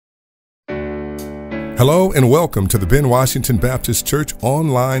Hello and welcome to the Ben Washington Baptist Church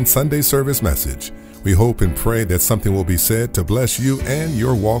online Sunday service message. We hope and pray that something will be said to bless you and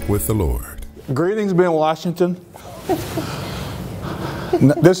your walk with the Lord. Greetings, Ben Washington.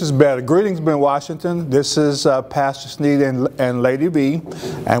 This is better. Greetings, Ben Washington. This is Pastor Sneed and Lady V,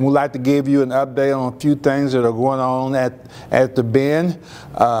 and we'd like to give you an update on a few things that are going on at the Ben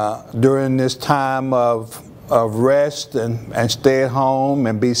during this time of rest and stay at home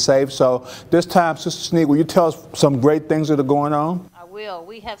and be safe. So this time, Sister Sneed, will you tell us some great things that are going on? I will.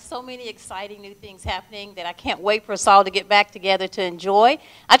 We have so many exciting new things happening that I can't wait for us all to get back together to enjoy.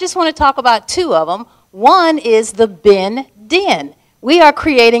 I just want to talk about two of them. One is the Ben Den. We are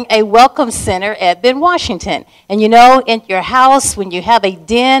creating a welcome center at Ben Washington. And you know, in your house, when you have a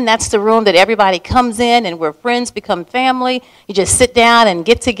den, that's the room that everybody comes in and where friends become family. You just sit down and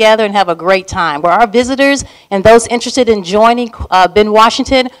get together and have a great time. Where our visitors and those interested in joining Ben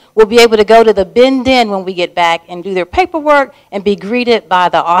Washington will be able to go to the Ben Den when we get back and do their paperwork and be greeted by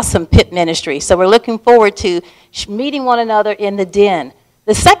the awesome pit ministry. So we're looking forward to meeting one another in the den.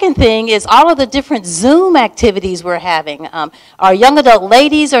 The second thing is all of the different Zoom activities we're having. Our young adult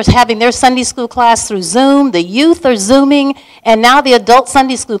ladies are having their Sunday school class through Zoom. The youth are Zooming. And now the adult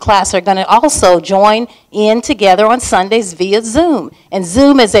Sunday school class are going to also join in together on Sundays via Zoom. And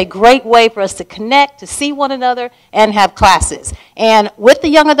Zoom is a great way for us to connect, to see one another, and have classes. And with the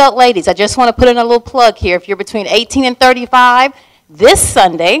young adult ladies, I just want to put in a little plug here. If you're between 18 and 35, this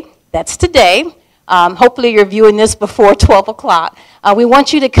Sunday, that's today, hopefully you're viewing this before 12 o'clock. We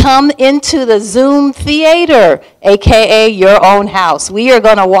want you to come into the Zoom theater, a.k.a. your own house. We are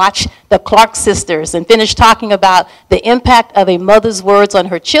going to watch the Clark sisters and finish talking about the impact of a mother's words on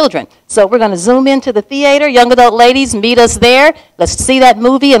her children. So we're going to Zoom into the theater. Young adult ladies, meet us there. Let's see that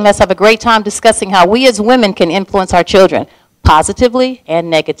movie and let's have a great time discussing how we as women can influence our children positively and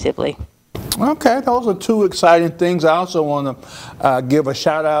negatively. Okay, those are two exciting things. I also want to give a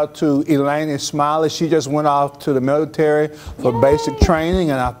shout out to Elaine Smiley. She just went off to the military for basic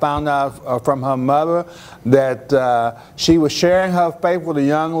training, and I found out from her mother that she was sharing her faith with a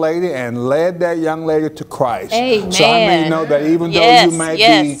young lady and led that young lady to Christ. Amen. So I mean, you know that even though you may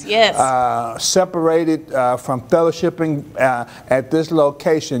be separated from fellowshipping at this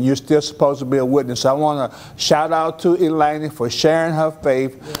location, you're still supposed to be a witness. So I want to shout out to Elaine for sharing her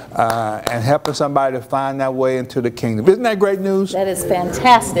faith and helping somebody to find that way into the kingdom. Isn't that great news? That is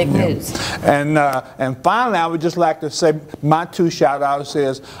fantastic news. And finally, I would just like to say my two shout outs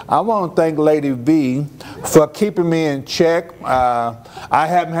is I want to thank Lady V for keeping me in check. I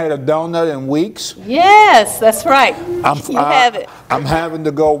haven't had a donut in weeks. Yes, that's right. You have it. I'm having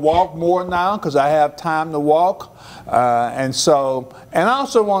to go walk more now because I have time to walk. And I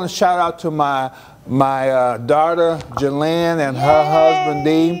also want to shout out to my daughter Jalynn and her husband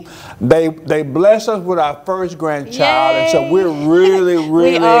Dee. They blessed us with our first grandchild, and so we're really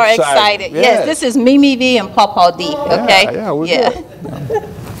we are excited. Yes, this is Mimi V and Pawpaw D. Okay. Yeah.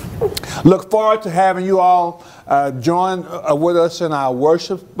 Look forward to having you all join with us in our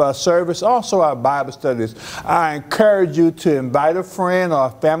worship service, also our Bible studies. I encourage you to invite a friend or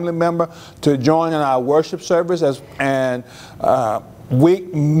a family member to join in our worship service and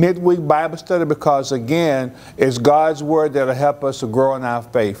midweek Bible study, because again, it's God's word that'll help us to grow in our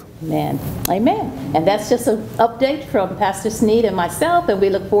faith. Amen. Amen. And that's just an update from Pastor Sneed and myself, and we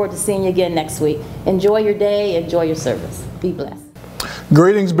look forward to seeing you again next week. Enjoy your day. Enjoy your service. Be blessed.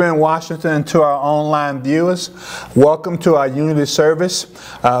 Greetings, Ben Washington, and to our online viewers. Welcome to our Unity service,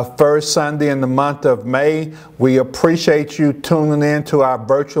 first Sunday in the month of May. We appreciate you tuning in to our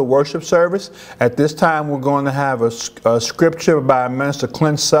virtual worship service. At this time, we're going to have a scripture by Minister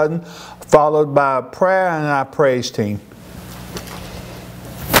Clint Sutton, followed by a prayer and our praise team.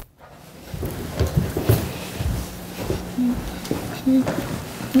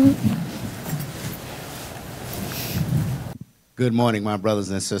 Good morning, my brothers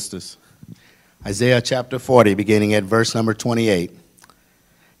and sisters. Isaiah chapter 40, beginning at verse number 28.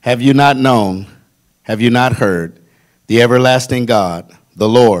 Have you not known, have you not heard, the everlasting God, the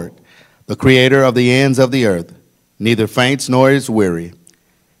Lord, the creator of the ends of the earth, neither faints nor is weary.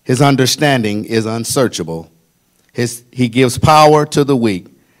 His understanding is unsearchable. He gives power to the weak,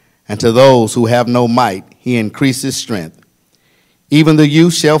 and to those who have no might he increases strength. Even the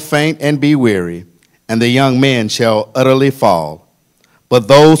youth shall faint and be weary, and the young men shall utterly fall. But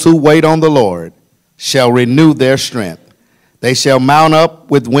those who wait on the Lord shall renew their strength. They shall mount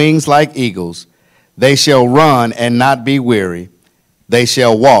up with wings like eagles. They shall run and not be weary. They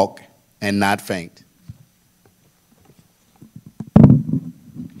shall walk and not faint.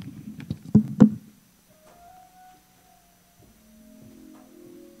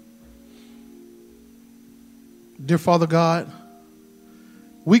 Dear Father God,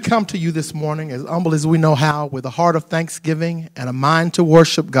 we come to you this morning as humble as we know how, with a heart of thanksgiving and a mind to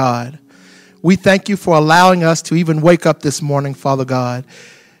worship God. We thank you for allowing us to even wake up this morning, Father God,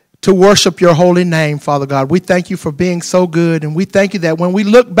 to worship your holy name, Father God. We thank you for being so good, and we thank you that when we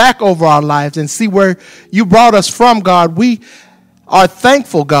look back over our lives and see where you brought us from, God, we are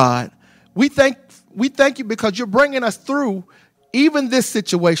thankful, God. We thank you because you're bringing us through even this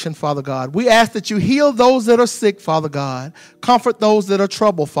situation, Father God. We ask that you heal those that are sick, Father God. Comfort those that are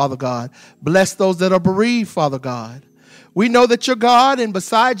troubled, Father God. Bless those that are bereaved, Father God. We know that you're God, and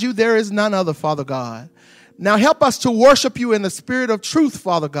beside you there is none other, Father God. Now help us to worship you in the spirit of truth,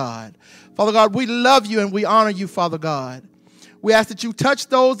 Father God. Father God, we love you and we honor you, Father God. We ask that you touch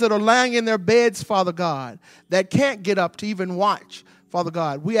those that are lying in their beds, Father God, that can't get up to even watch, Father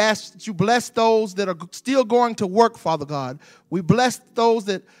God. We ask that you bless those that are still going to work, Father God. We bless those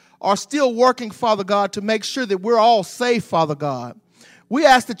that are still working, Father God, to make sure that we're all safe, Father God. We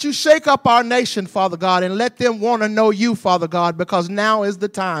ask that you shake up our nation, Father God, and let them want to know you, Father God, because now is the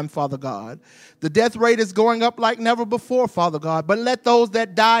time, Father God. The death rate is going up like never before, Father God, but let those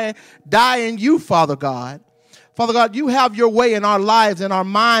that die in you, Father God. Father God, you have your way in our lives, in our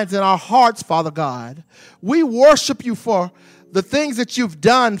minds, in our hearts, Father God. We worship you for the things that you've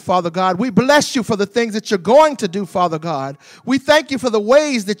done, Father God. We bless you for the things that you're going to do, Father God. We thank you for the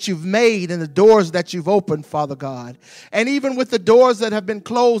ways that you've made and the doors that you've opened, Father God. And even with the doors that have been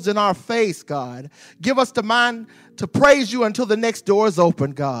closed in our face, God, give us the mind to praise you until the next door is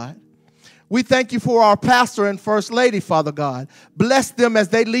open, God. We thank you for our pastor and first lady, Father God. Bless them as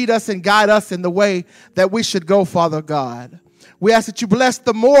they lead us and guide us in the way that we should go, Father God. We ask that you bless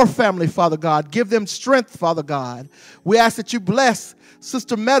the Moore family, Father God. Give them strength, Father God. We ask that you bless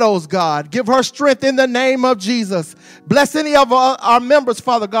Sister Meadows, God. Give her strength in the name of Jesus. Bless any of our members,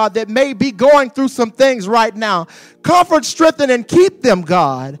 Father God, that may be going through some things right now. Comfort, strengthen, and keep them,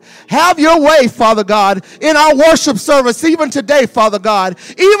 God. Have your way, Father God, in our worship service, even today, Father God.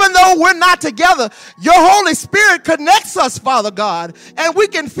 Even though we're not together, your Holy Spirit connects us, Father God, and we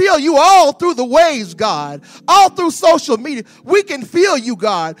can feel you all through the waves, God, all through social media. We can feel you,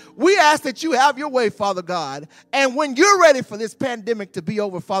 God. We ask that you have your way, Father God. And when you're ready for this pandemic to be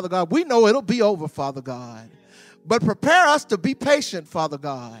over, Father God, we know it'll be over, Father God. But prepare us to be patient, Father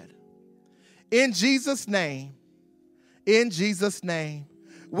God. In Jesus' name. In Jesus' name.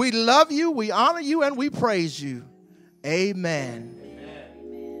 We love you, we honor you, and we praise you. Amen.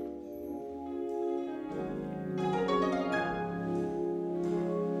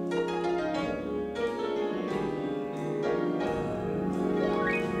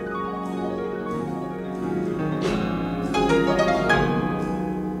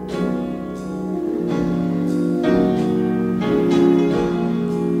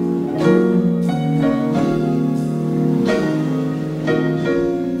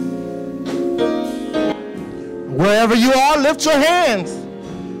 Wherever you are, lift your hands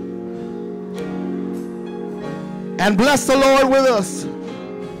and bless the Lord with us.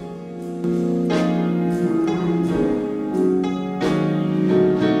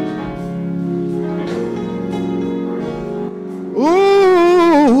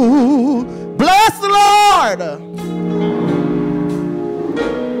 Ooh, bless the Lord.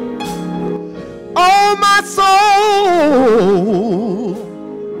 Oh, my soul,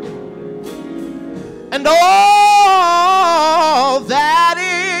 and all that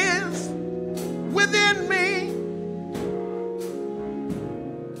is within me,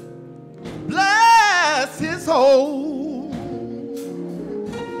 bless his holy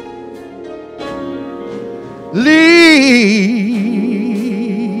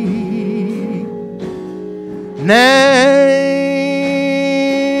name.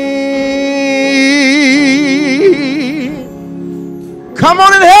 Come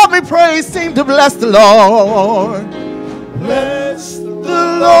on and help me praise team to bless the Lord. Bless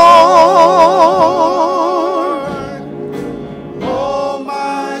the Lord, oh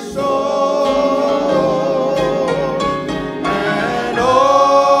my soul, and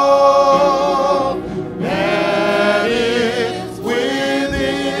all that is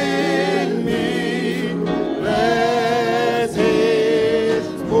within me. Bless his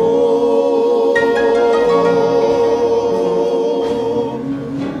holy.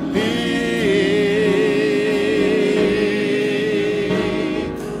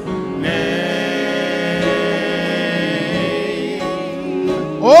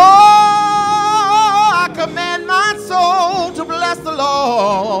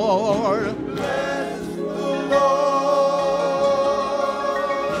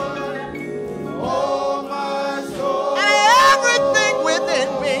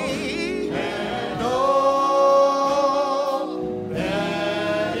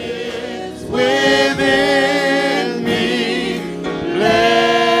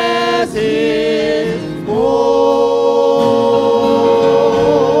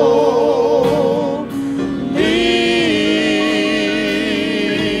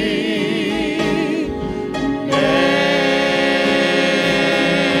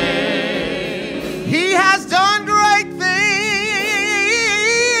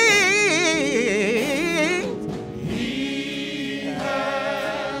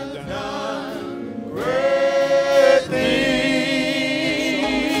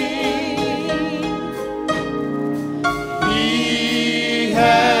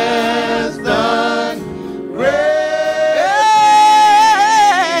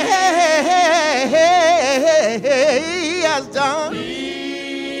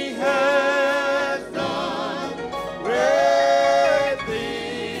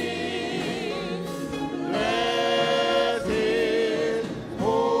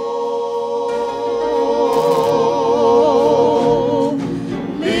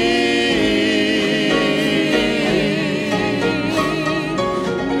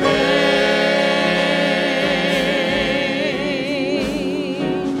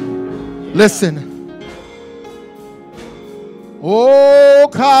 Listen. Oh,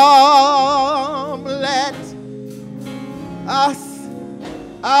 come, let us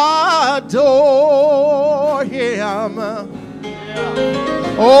adore him.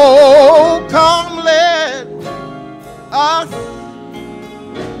 Oh, come, let us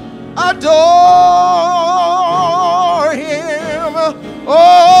adore him.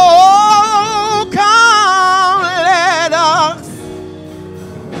 Oh, come, let us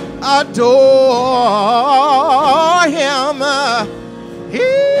adore him.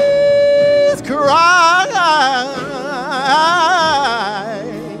 He's Christ,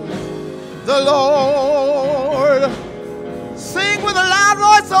 the Lord. Sing with a loud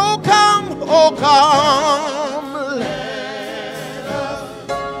voice, oh come, oh come. Let us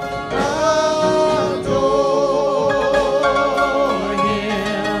adore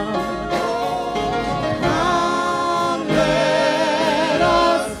him. Come, let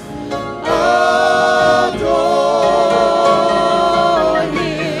us adore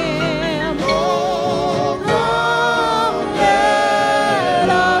him. Oh, come, let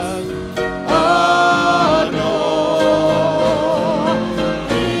us adore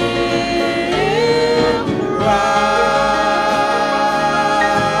him. Christ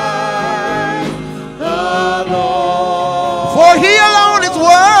the Lord. For he alone is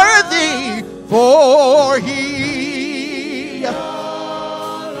worthy, for he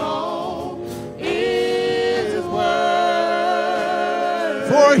alone is worthy.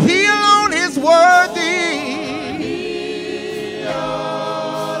 For he alone is worthy. He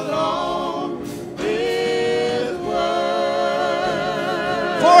alone is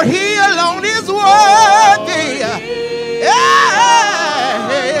worthy. For he alone is worthy. Yeah.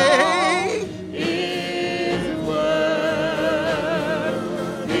 Is worthy.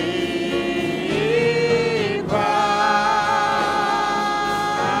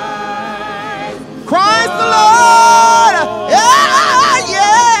 Christ the Lord. Yeah,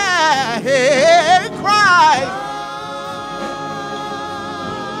 yeah. Christ.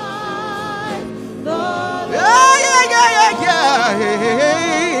 Yeah, yeah, yeah, yeah, yeah.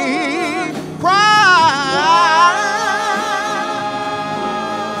 Christ.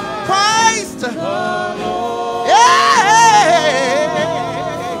 Christ the Lord.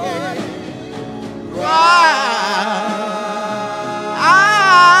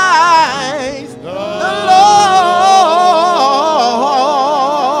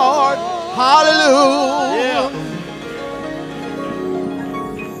 Hallelujah.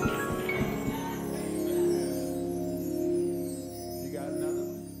 You got another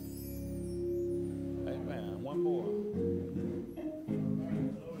one? Amen. One more.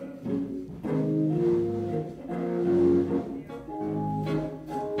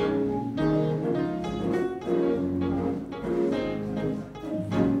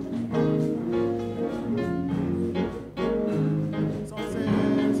 Song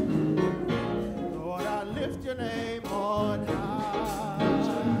says, Lord, I lift your name on high.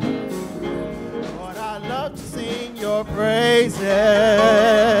 Lord, I love to sing your praises.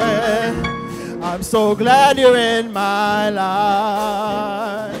 I'm so glad you're in my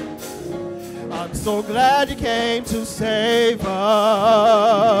life. I'm so glad you came to save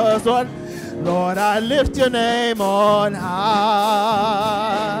us. Lord, I lift your name on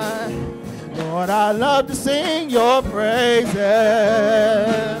high. Lord, I love to sing your praises.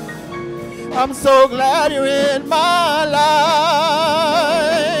 I'm so glad you're in my life.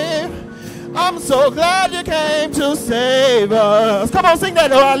 I'm so glad you came to save us. Come on, sing that.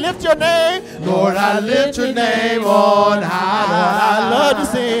 Lord, I lift your name. Lord, I lift your name on high. Lord, I love to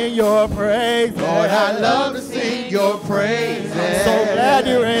sing your praise. Lord, I love to sing your praises. I'm so glad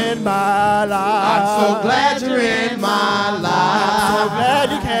you're in my life. I'm so glad you're in my life. I'm so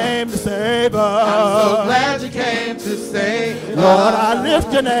glad you came to save us. I'm so glad you came to save us. Lord, I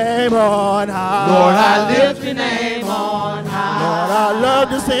lift your name on high. Lord, I lift your name on high. Lord, I love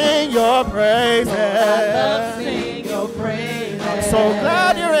to sing your praises. Lord, I love to sing your praises. I'm so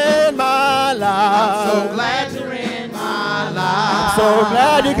glad you're in my life. I'm so glad you're in my life. I'm so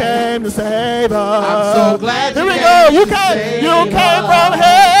glad you came to save us. I'm so glad you came to save us. You came from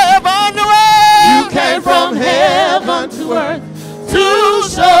heaven to earth. You came from heaven to earth to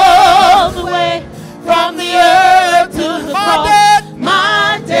show the way from the earth to the cross.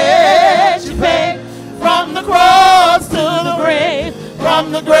 My debt you paid from the cross to the grave,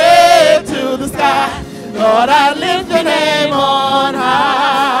 from the grave to the sky. Lord, I lift your name on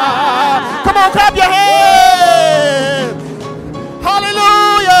high. Come on, clap your hands.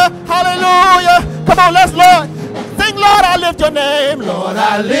 Hallelujah, hallelujah. Come on, let's Lord. Sing, Lord, I lift lift your name, Lord,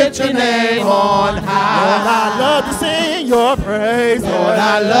 I lift your name on high. Lord, I love to sing your praise. Lord,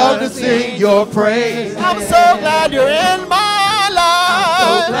 I love to sing your praise. I'm so glad you're in my life.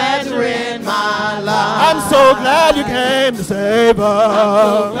 So glad you're in my life. I'm so glad you came to save us. I'm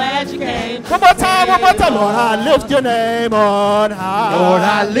so glad you came. One more time, one more time. Lord, I lift your name on high. Lord,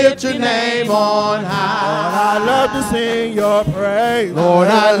 I lift your name on high. Lord, I love to sing your praise. Lord,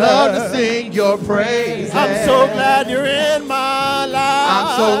 I love to sing your praise. I'm so glad you're in my life.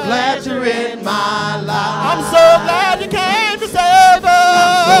 I'm so glad you're in my life. I'm so glad you came to save us.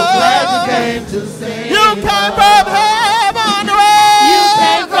 I'm so glad you came to save us. You came from heaven to earth. You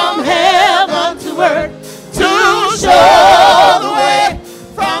came from heaven to earth to show the way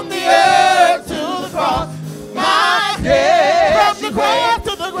from the earth to the cross. My death from the grave to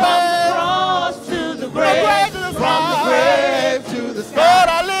the grave, cross to the grave to the from the grave to the sky. Lord,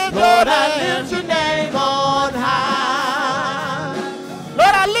 I lift Lord, your I name. lift your name on high.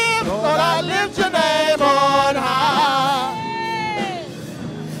 Lord, I lift your name on high.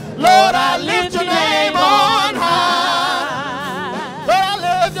 Lord, I lift your name on high. Lord,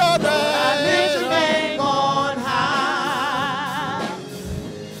 I lift your name on high.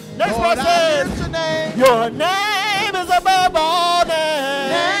 Next Lord, one I says, lift your name. your name is above all names.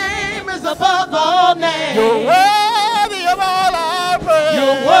 Name is above all names. You're worthy of all our praise.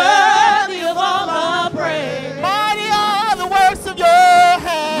 You're worthy of all our praise. Mighty are the works of your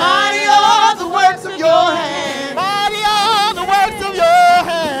hands. Mighty are the works of your hands. Mighty are the works of your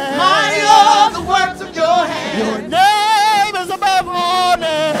hands. Mighty are the works of your hands. Your name is above all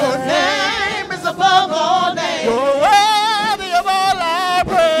names. Your name is above all names. You're worthy of all our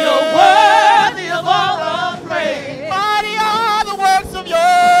praise. You're worthy of all our praise. Mighty are the works of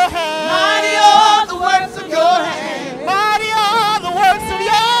your hands. Mighty are the works of your hands. Mighty are the works of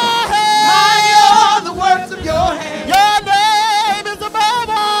your hands. Mighty are the works of your hands. Your name is above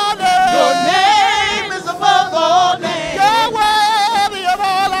all names. Your name is above all names. You're worthy of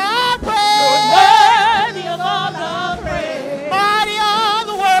all our praise. You're worthy of all our praise. Mighty are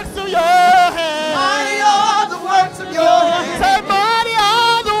the works of your hands. Mighty are the works of your hands. Say, mighty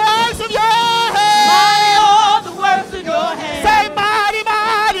are the works of your hands. Mighty are the works of your hands. Say, mighty,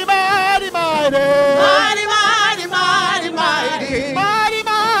 mighty, mighty, mighty. Mighty, mighty, mighty, mighty. Mighty,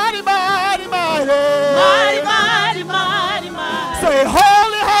 mighty, mighty, mighty. Mighty, mighty, mighty, mighty. Say,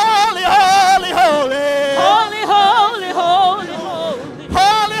 holy, holy, holy, holy. Holy, holy, holy, holy.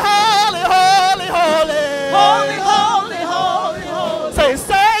 Holy, holy, holy, holy. Holy, holy, holy, holy. Say,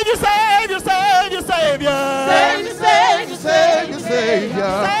 Savior, Savior, Savior, Savior. Savior, Savior, Savior, Savior.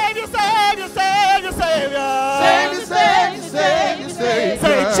 Savior, Savior, Savior, Savior. Savior, Savior, Savior, Savior.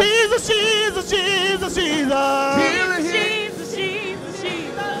 Say, Jesus, Jesus, Jesus, Jesus. Jesus, Jesus, Jesus,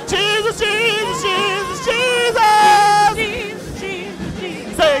 Jesus. Jesus, Jesus, Jesus, Jesus. Jesus, Jesus,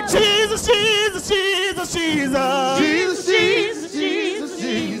 Jesus. Say, Jesus, Jesus, Jesus, Jesus. Jesus, Jesus, Jesus,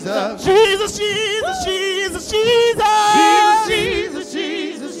 Jesus. Jesus, Jesus, Jesus, Jesus.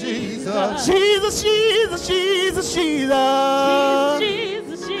 Jesus, Jesus, Jesus, Jesus. Jesus, Jesus, Jesus, Jesus.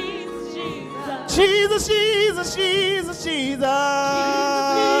 Jesus, Jesus, Jesus. Jesus, Jesus, Jesus, Jesus.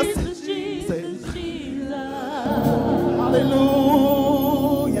 Jesus, Jesus, Jesus.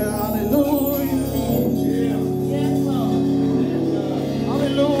 Hallelujah, hallelujah. Yes, Lord.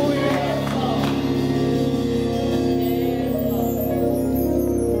 Hallelujah.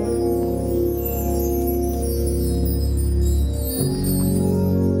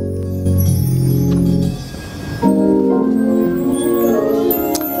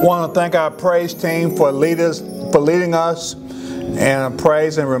 Want to thank our praise team for leading us and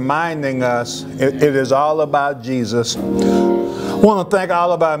praise and reminding us it is all about Jesus. Want to thank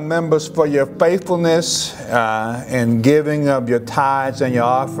all of our members for your faithfulness in giving of your tithes and your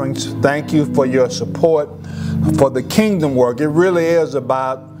offerings. Thank you for your support for the kingdom work. It really is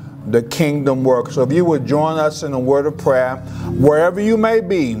about the kingdom work. So if you would join us in a word of prayer, wherever you may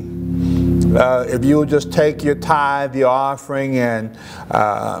be, if you would just take your tithe, your offering, and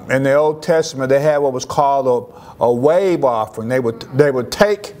in the Old Testament they had what was called a wave offering. They would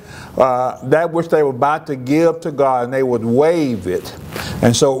take that which they were about to give to God and they would wave it.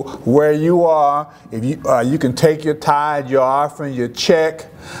 And so where you are, if you can take your tithe, your offering, your check,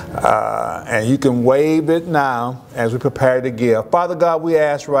 and you can wave it now as we prepare to give. Father God, we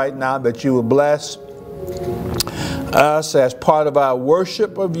ask right now that you would bless us as part of our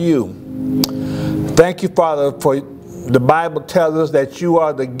worship of you. Thank you, Father, for the Bible tells us that you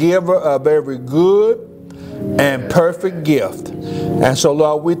are the giver of every good and perfect gift. And so,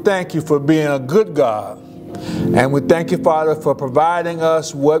 Lord, we thank you for being a good God. And we thank you, Father, for providing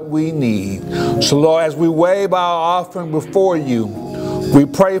us what we need. So, Lord, as we wave our offering before you, we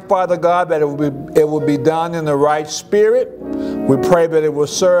pray, Father God, that it will be done in the right spirit. We pray that it will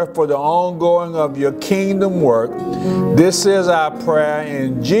serve for the ongoing of your kingdom work. This is our prayer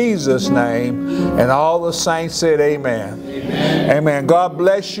in Jesus' name. And all the saints said amen. Amen. Amen. God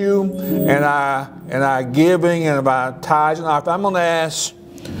bless you and our giving and our tithes and offering. I'm going to ask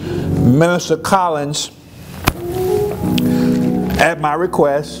Minister Collins, at my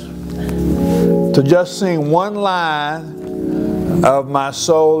request, to just sing one line of "My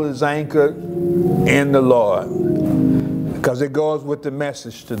Soul is Anchored in the Lord," because it goes with the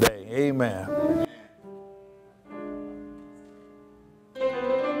message today. Amen.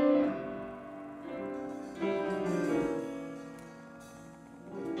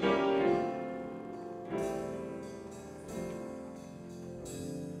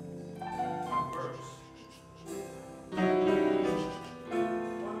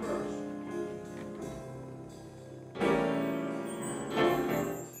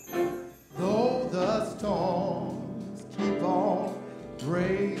 Though the storms keep on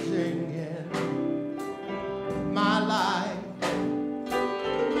raging in my life,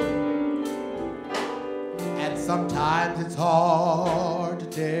 and sometimes it's hard to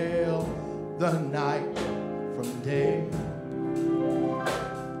tell the night from day.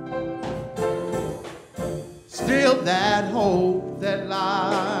 Still, that hope that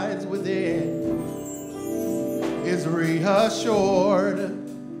lies within is reassured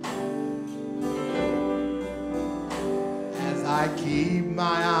as I keep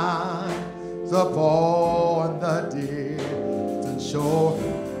my eyes upon the distant shore.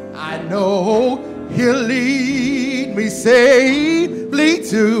 I know he'll lead me safely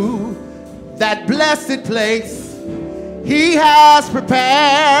to that blessed place he has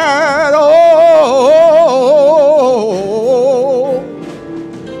prepared. Oh,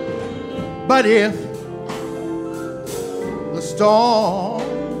 but if the storm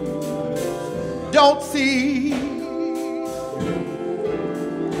don't cease,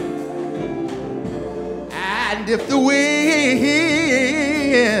 and if the winds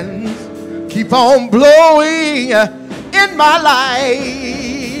keep on blowing in my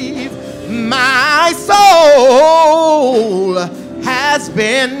life, my soul has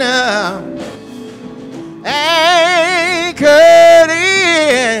been anchored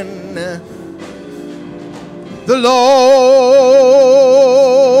in the Lord.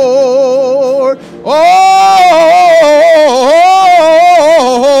 Oh,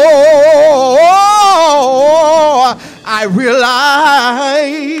 I realize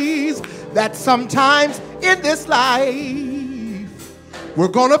that sometimes in this life we're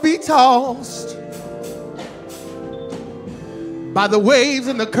gonna be tossed by the waves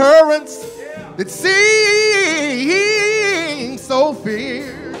and the currents that seem so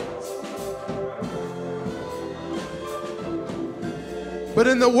fierce. But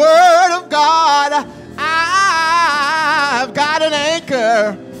in the Word of God, I've got an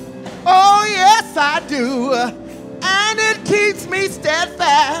anchor. Oh, yes, I do. And it keeps me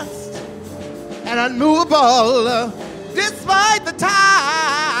steadfast and unmovable despite the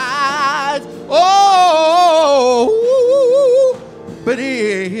tides. Oh, but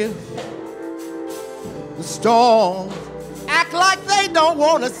if the storms act like they don't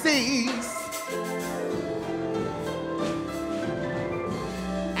want to cease,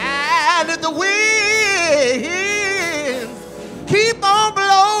 and if the winds keep on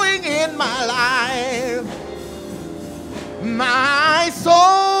blowing in my life, my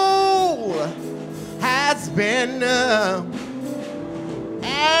soul has been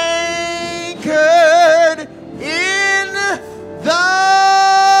anchored in the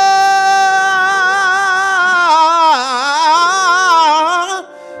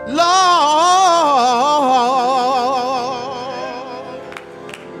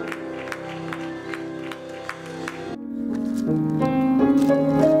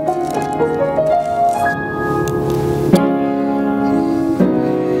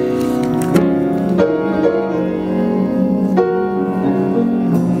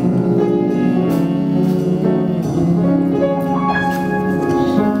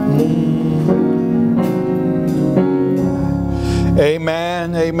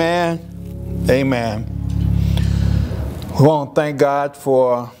Amen, amen, amen. We want to thank God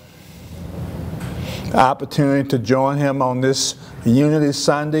for the opportunity to join Him on this Unity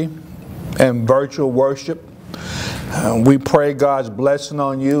Sunday and virtual worship. We pray God's blessing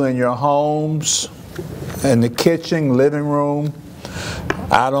on you in your homes, in the kitchen, living room,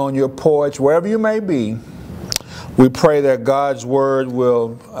 out on your porch, wherever you may be. We pray that God's Word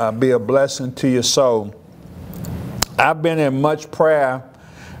will be a blessing to your soul. I've been in much prayer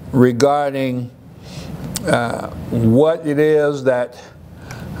regarding what it is that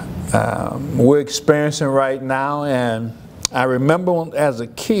we're experiencing right now. And I remember as a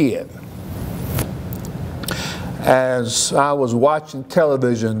kid, as I was watching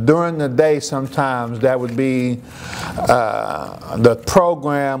television during the day, sometimes that would be the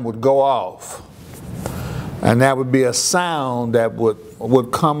program would go off, and that would be a sound that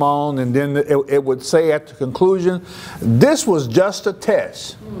would come on, and then it would say at the conclusion, this was just a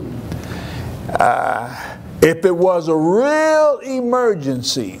test. If it was a real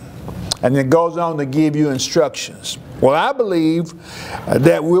emergency, and it goes on to give you instructions. Well, I believe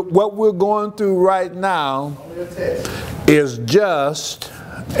that what we're going through right now is just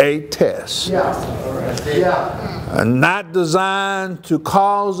a test. Not designed to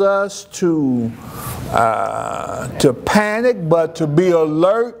cause us to panic, but to be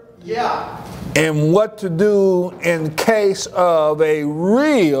alert and what to do in case of a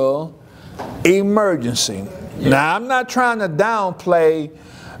real emergency. Now, I'm not trying to downplay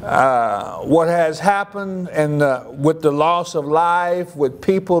what has happened and with the loss of life, with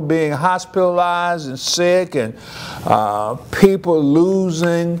people being hospitalized and sick, and people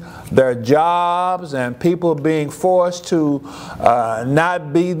losing their jobs, and people being forced to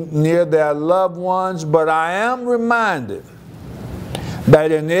not be near their loved ones. But I am reminded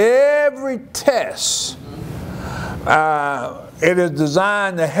that in every test, it is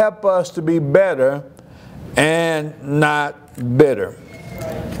designed to help us to be better and not bitter.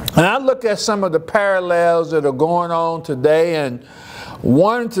 And I look at some of the parallels that are going on today and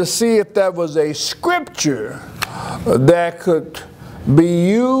wanted to see if there was a scripture that could be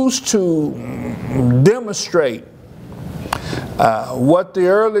used to demonstrate what the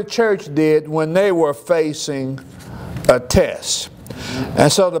early church did when they were facing a test.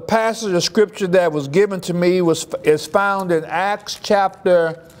 And so the passage of scripture that was given to me is found in Acts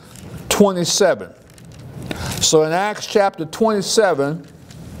chapter 27. So in Acts chapter 27,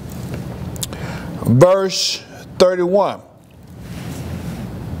 verse 31.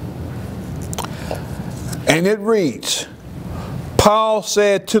 And it reads, Paul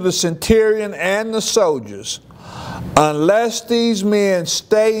said to the centurion and the soldiers, unless these men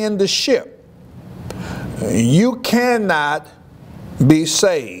stay in the ship, you cannot be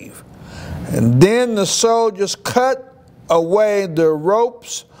saved. And then the soldiers cut away the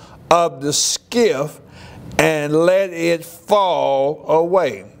ropes of the skiff and let it fall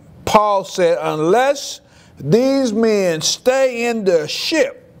away. Paul said, unless these men stay in the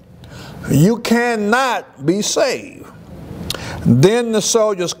ship, you cannot be saved. Then the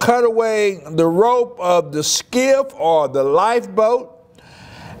soldiers cut away the rope of the skiff or the lifeboat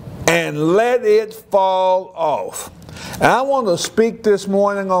and let it fall off. And I want to speak this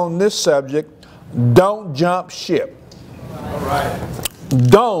morning on this subject, don't jump ship. All right.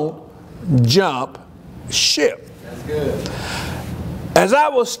 Don't jump ship. That's good. As I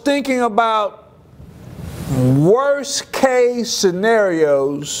was thinking about worst case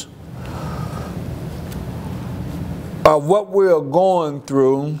scenarios of what we are going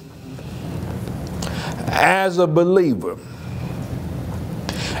through as a believer,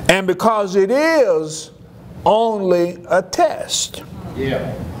 and because it is only a test,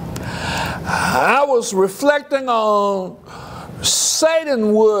 I was reflecting on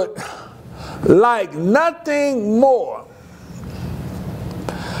Satan would like nothing more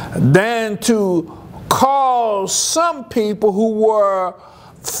than to cause some people who were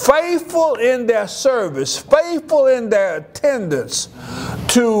faithful in their service, faithful in their attendance,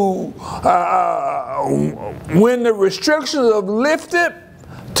 to, when the restrictions are lifted,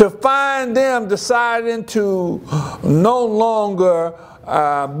 to find them deciding to no longer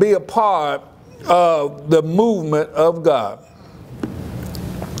be a part of the movement of God.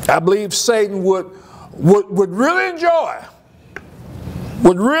 I believe Satan would really enjoy,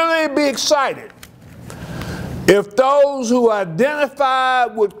 would really be excited if those who identify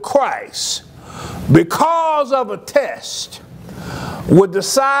with Christ because of a test would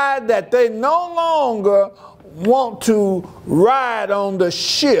decide that they no longer want to ride on the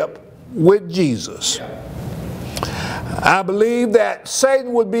ship with Jesus. I believe that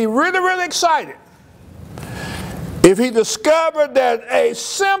Satan would be really, really excited if he discovered that a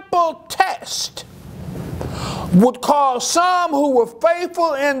simple test would cause some who were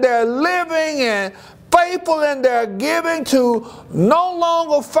faithful in their living and faithful in their giving to no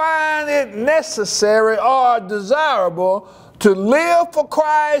longer find it necessary or desirable to live for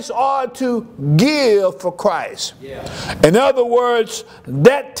Christ or to give for Christ. In other words,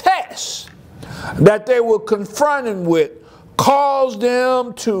 that test that they were confronted with caused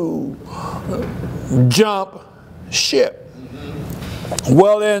them to jump ship.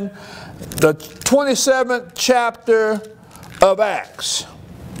 Well, in the 27th chapter of Acts,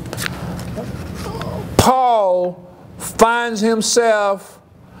 Paul finds himself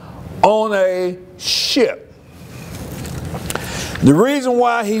on a ship. The reason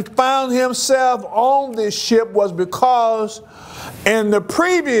why he found himself on this ship was because in the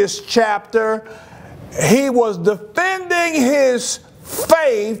previous chapter, he was defending his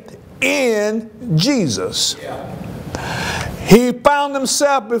faith in Jesus. He found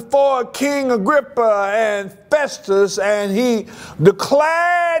himself before King Agrippa and Festus, and he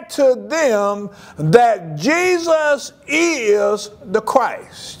declared to them that Jesus is the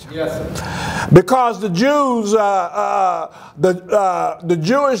Christ. Yes. Because the Jews, the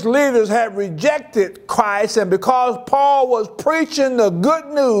Jewish leaders had rejected Christ, and because Paul was preaching the good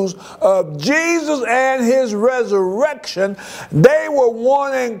news of Jesus and his resurrection, they were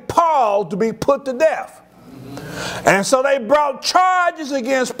wanting Paul to be put to death. And so they brought charges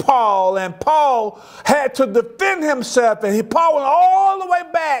against Paul, and Paul had to defend himself. And Paul went all the way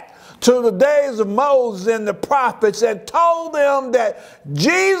back to the days of Moses and the prophets and told them that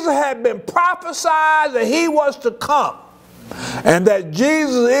Jesus had been prophesied that he was to come, and that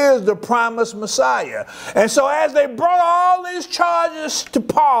Jesus is the promised Messiah. And so as they brought all these charges to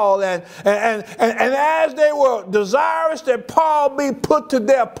Paul, and as they were desirous that Paul be put to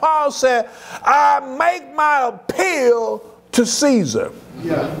death, Paul said, I make my appeal to Caesar.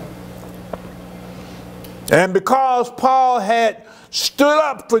 Yeah. And because Paul had stood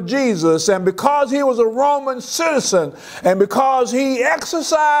up for Jesus, and because he was a Roman citizen, and because he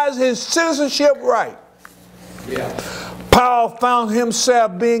exercised his citizenship right, Paul found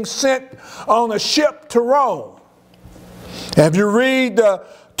himself being sent on a ship to Rome. If you read the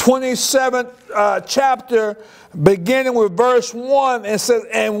 27th chapter, beginning with verse 1, it says,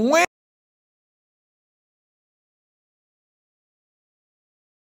 and when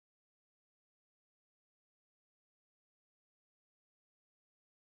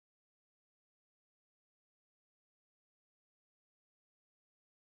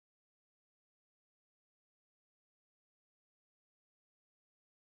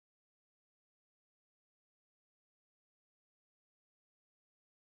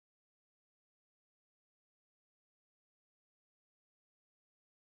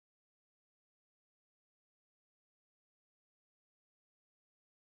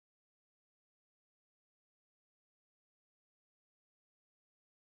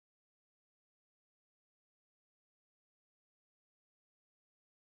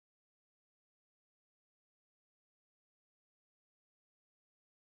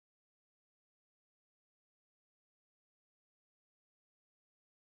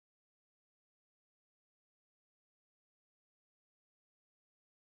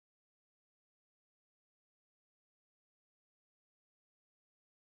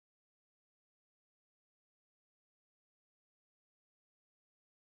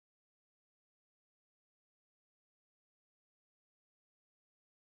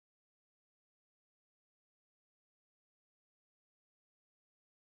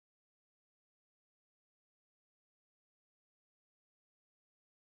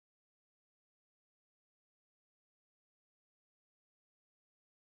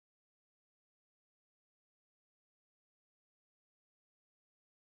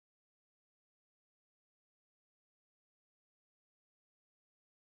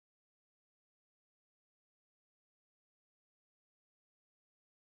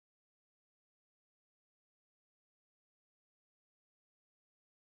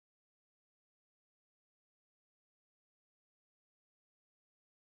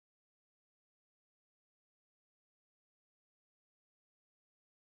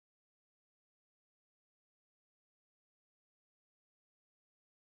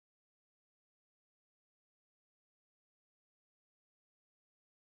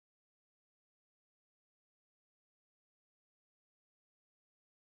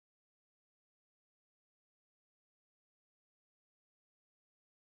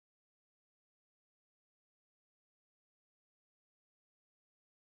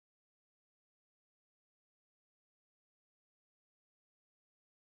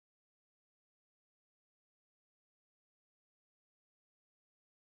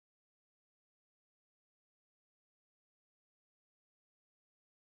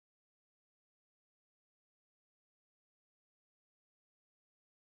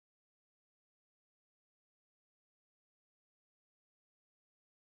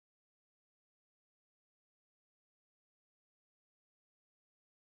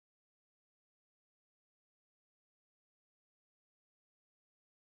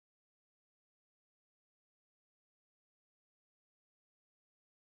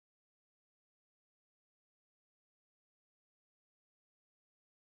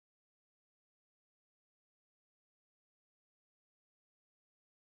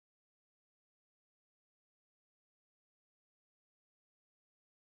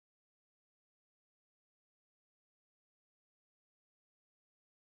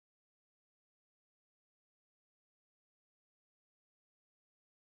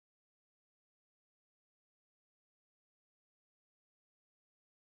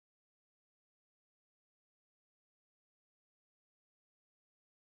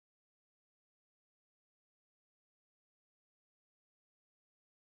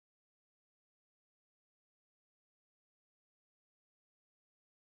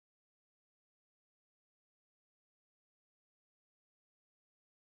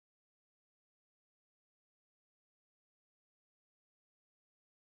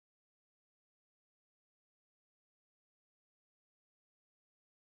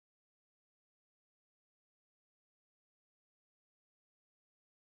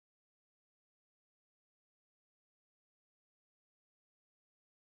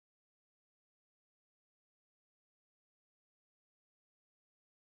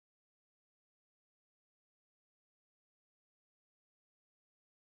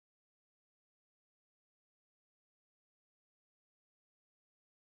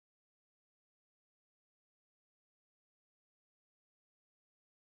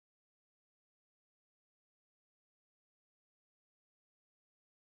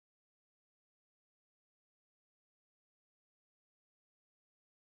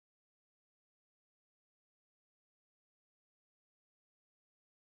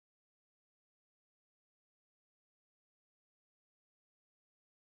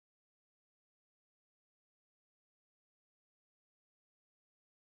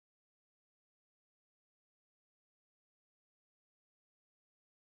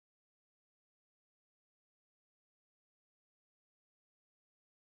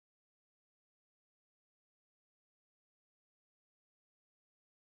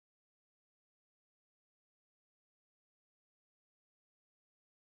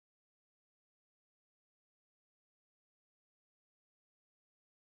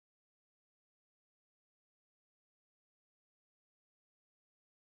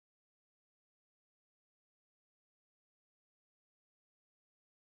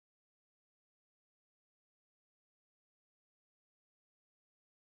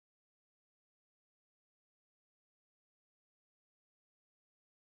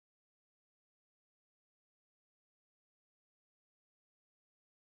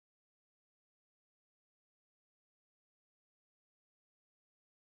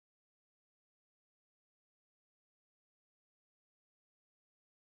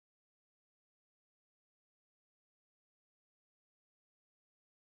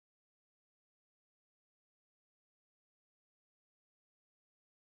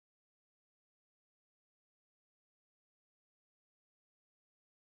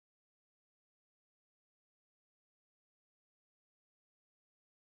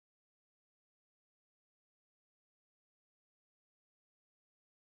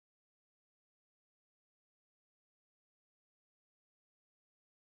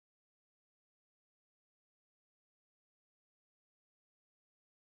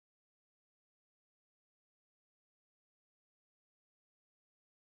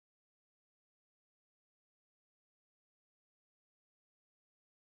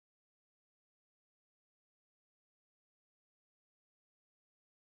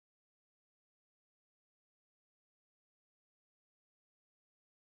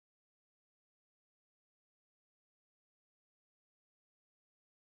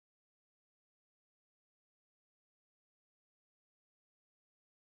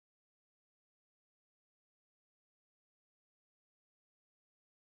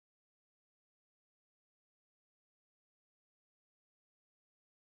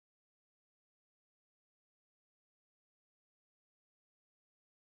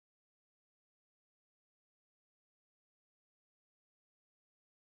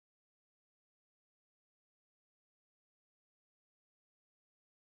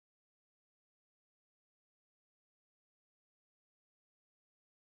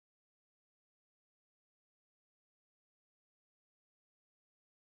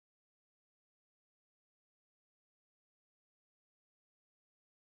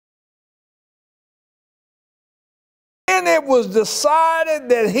then it was decided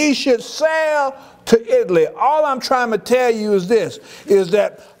that he should sail to Italy. All I'm trying to tell you is this, is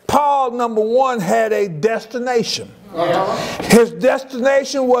that Paul, number one, had a destination. His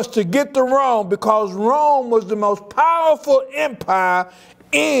destination was to get to Rome because Rome was the most powerful empire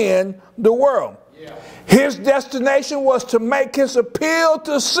in the world. His destination was to make his appeal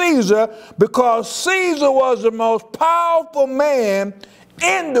to Caesar because Caesar was the most powerful man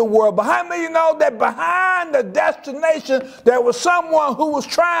in the world. But how many of you know that behind the destination there was someone who was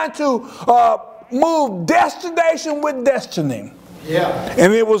trying to move destination with destiny?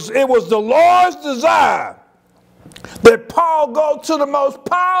 And it was the Lord's desire that Paul go to the most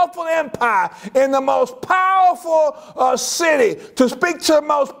powerful empire in the most powerful city to speak to the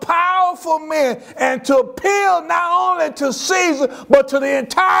most powerful men and to appeal not only to Caesar but to the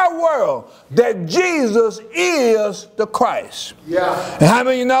entire world that Jesus is the Christ. And how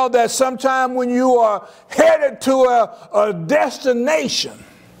many of you know that sometime when you are headed to a destination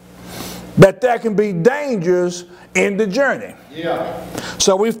that there can be dangers in the journey?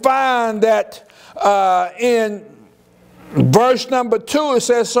 So we find that in verse number 2, it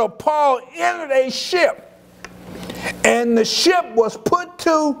says, so Paul entered a ship, and the ship was put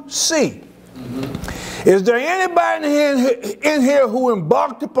to sea. Is there anybody in here who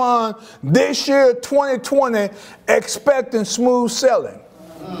embarked upon this year, 2020, expecting smooth sailing?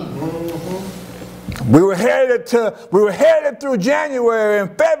 We were headed through January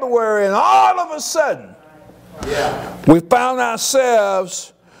and February, and all of a sudden, we found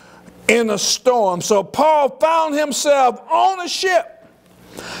ourselves in a storm. So Paul found himself on a ship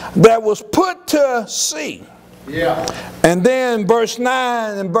that was put to sea. And then verse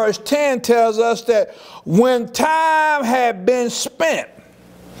 9 and verse 10 tells us that when time had been spent,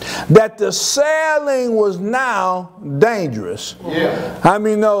 that the sailing was now dangerous. I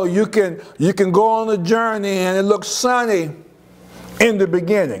mean, no, you can go on a journey and it looks sunny in the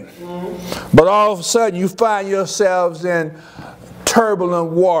beginning, but all of a sudden you find yourselves in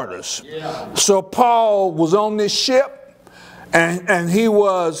turbulent waters. So Paul was on this ship, and he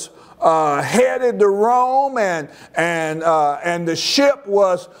was headed to Rome, and the ship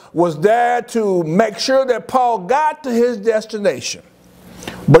was there to make sure that Paul got to his destination.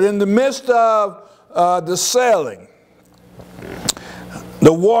 But in the midst of the sailing,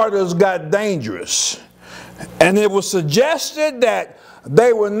 the waters got dangerous, and it was suggested that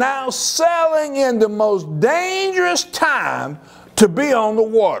they were now sailing in the most dangerous time to be on the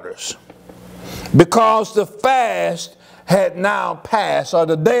waters, because the fast had now passed, or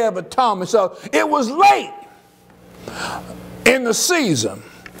the Day of Atonement. So it was late in the season.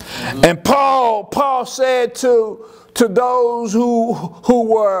 And Paul said to those who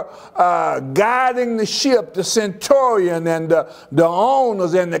were guiding the ship, the centurion and the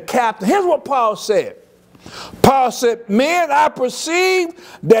owners and the captain, here's what Paul said. Paul said, men, I perceive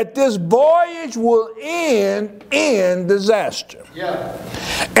that this voyage will end in disaster.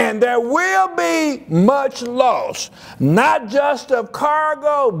 And there will be much loss, not just of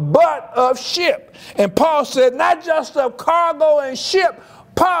cargo, but of ship. And Paul said, not just of cargo and ship,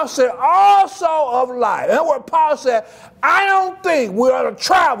 Paul said also of life. And what Paul said, I don't think we ought to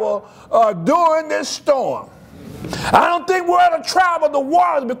travel during this storm. I don't think we ought to travel the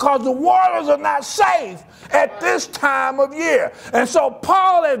waters because the waters are not safe at this time of year. And so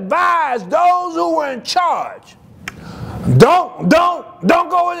Paul advised those who were in charge, don't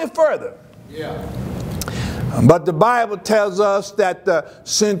go any further. But the Bible tells us that the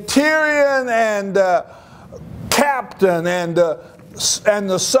centurion and the captain and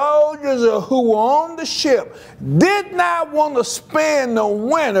the soldiers who were on the ship did not want to spend the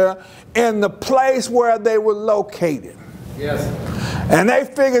winter in the place where they were located. And they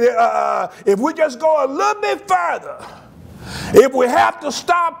figured if we just go a little bit further, if we have to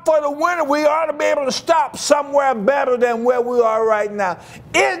stop for the winter, we ought to be able to stop somewhere better than where we are right now.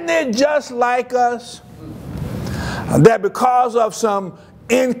 Isn't it just like us that because of some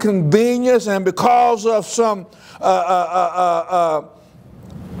inconvenience and because of some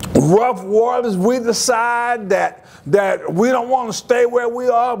rough waters, we decide that we don't want to stay where we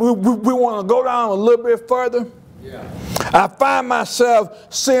are. We want to go down a little bit further. I find myself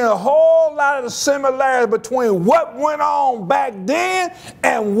seeing a whole lot of the similarities between what went on back then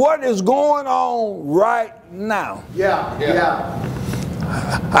and what is going on right now.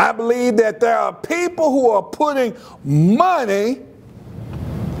 I believe that there are people who are putting money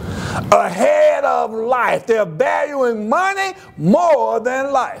ahead of life. They're valuing money more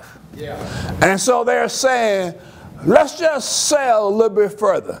than life. And so they're saying, let's just sail a little bit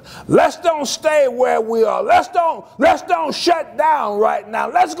further. Let's don't stay where we are. Let's don't shut down right now.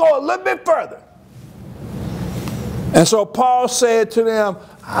 Let's go a little bit further. And so Paul said to them,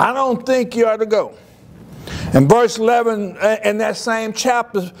 I don't think you ought to go. In verse 11, in that same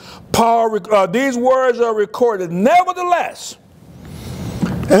chapter, these words are recorded. Nevertheless,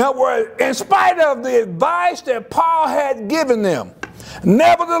 in other words, in spite of the advice that Paul had given them,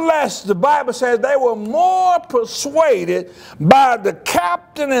 nevertheless, the Bible says they were more persuaded by the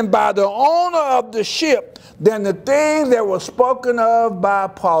captain and by the owner of the ship than the things that were spoken of by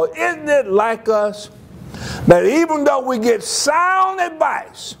Paul. Isn't it like us that even though we get sound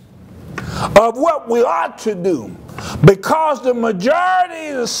advice of what we ought to do, because the majority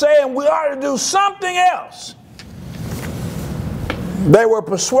is saying we ought to do something else, they were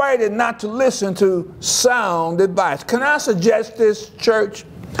persuaded not to listen to sound advice. Can I suggest this, church?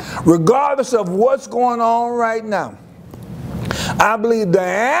 Regardless of what's going on right now, I believe the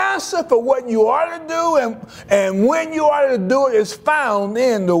answer for what you ought to do and when you ought to do it is found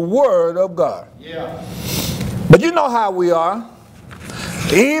in the Word of God. Yeah. But you know how we are.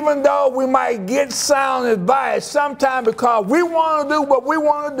 Even though we might get sound advice sometimes because we want to do what we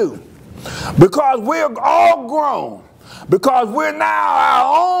want to do, because we're all grown, because we're now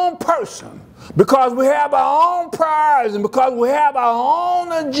our own person, because we have our own priorities, and because we have our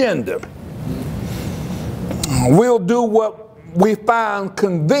own agenda, we'll do what we find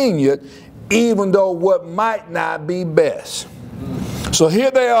convenient, even though what might not be best. So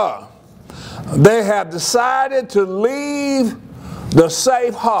here they are. They have decided to leave the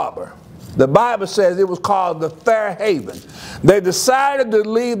safe harbor. The Bible says it was called the Fair Haven. They decided to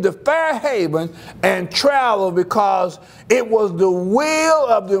leave the Fair Haven and travel because it was the will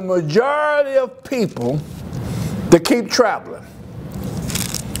of the majority of people to keep traveling.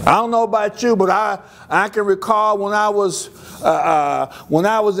 I don't know about you, but I can recall when I was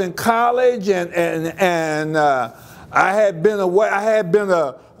in college and I had been away. I'd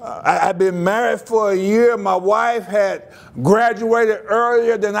been married for a year. My wife had graduated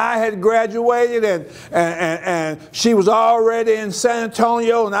earlier than I had graduated, and she was already in San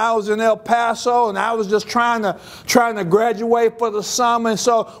Antonio, and I was in El Paso, and I was just trying to graduate for the summer. And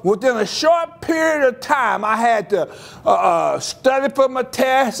so within a short period of time, I had to study for my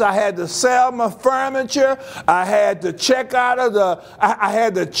tests. I had to sell my furniture. I had to check out of the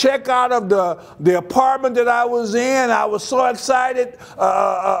apartment that I was in. I was so excited.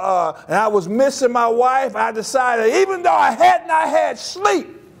 And I was missing my wife. I decided, even though I had not had sleep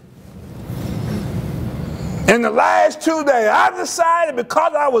in the last 2 days, I decided,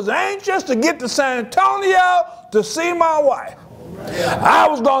 because I was anxious to get to San Antonio to see my wife, I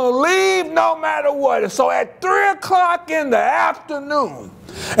was going to leave no matter what. And so at 3 o'clock in the afternoon,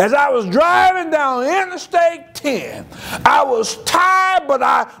 as I was driving down Interstate 10, I was tired, but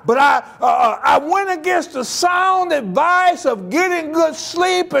I went against the sound advice of getting good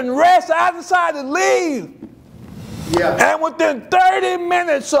sleep and rest. I decided to leave. Yeah. And within 30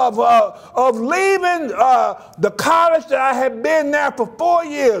 minutes of leaving the college that I had been there for 4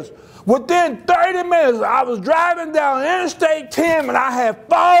 years, within 30 minutes, I was driving down Interstate 10 and I had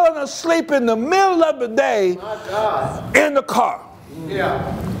fallen asleep in the middle of the day in the car. Yeah.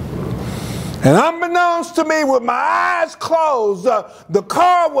 And unbeknownst to me, with my eyes closed, the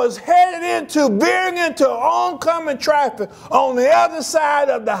car was veering into oncoming traffic on the other side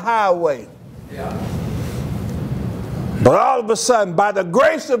of the highway. Yeah. But all of a sudden, by the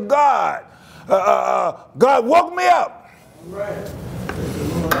grace of God, God woke me up. Right.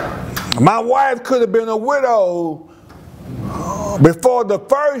 My wife could have been a widow before the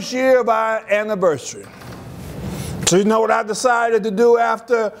first year of our anniversary. So you know what I decided to do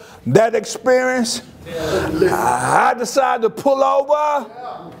after that experience? I decided to pull over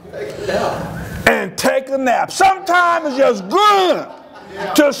and take a nap. Sometimes it's just good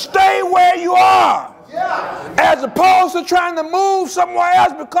to stay where you are, as opposed to trying to move somewhere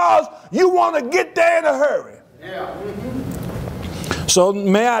else because you want to get there in a hurry. So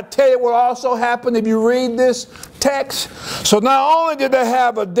may I tell you what also happened if you read this text? So not only did they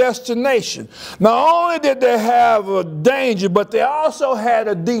have a destination, not only did they have a danger, but they also had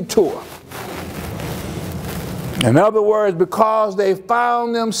a detour. In other words, because they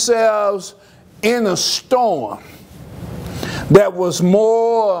found themselves in a storm that was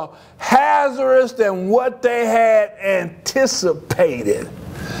more hazardous than what they had anticipated.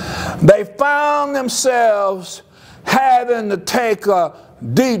 They found themselves having to take a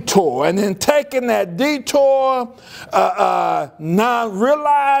detour, and in taking that detour, not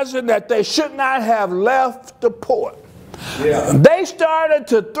realizing that they should not have left the port. Yeah. They started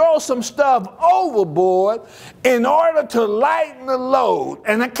to throw some stuff overboard in order to lighten the load.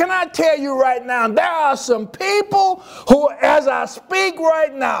 And can I tell you right now, there are some people who, as I speak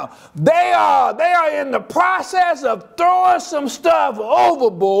right now, they are in the process of throwing some stuff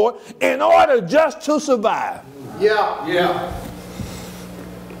overboard in order just to survive. Yeah. Yeah.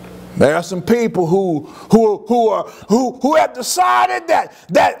 There are some people who have decided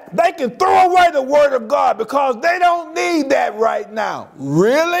that they can throw away the Word of God because they don't need that right now.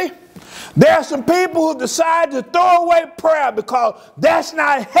 Really? There are some people who decide to throw away prayer because that's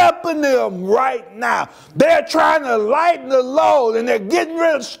not helping them right now. They're trying to lighten the load and they're getting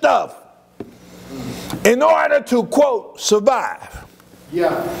rid of stuff in order to, quote, survive.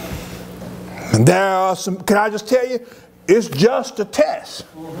 Yeah. And there are some, can I just tell you, it's just a test.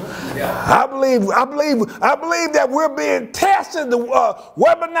 Yeah. I believe that we're being tested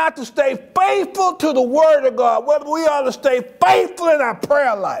whether or not to stay faithful to the Word of God, whether we ought to stay faithful in our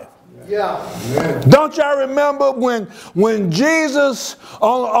prayer life. Yeah. Don't y'all remember when Jesus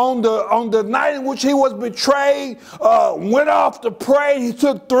on the night in which he was betrayed went off to pray? He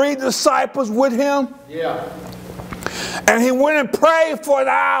took 3 disciples with him. Yeah. And he went and prayed for an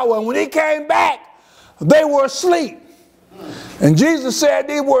hour. And when he came back, they were asleep. And Jesus said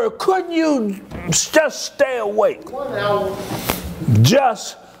these words, couldn't you just stay awake? 1 hour.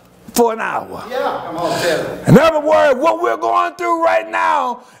 Just for an hour. Yeah, come on, tell me. In other words, what we're going through right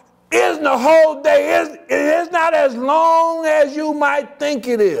now isn't the whole day. It is not as long as you might think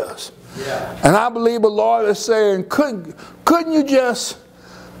it is. Yeah. And I believe the Lord is saying, couldn't you just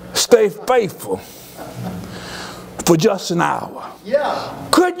stay faithful for just an hour? Yeah.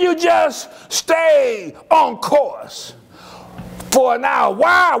 Couldn't you just stay on course for an hour?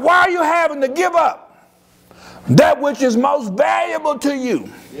 Why are you having to give up that which is most valuable to you?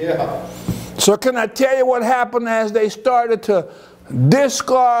 Yeah. So can I tell you what happened as they started to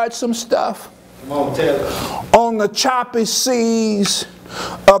discard some stuff? Come on, tell us. On the choppy seas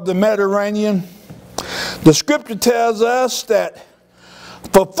of the Mediterranean, the scripture tells us that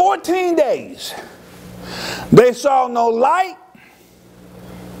for 14 days they saw no light,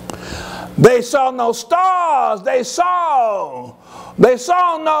 they saw no stars, they saw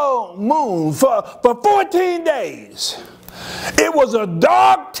no moon. For 14 days it was a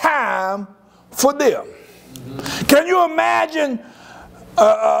dark time for them. Can you imagine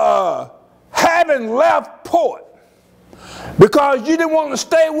having left port because you didn't want to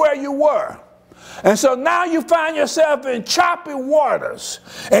stay where you were? And so now you find yourself in choppy waters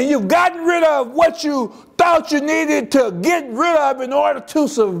and you've gotten rid of what you thought you needed to get rid of in order to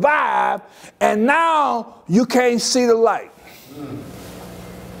survive, and now you can't see the light.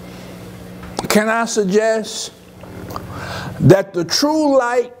 Can I suggest that the true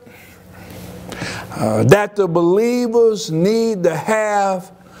light that the believers need to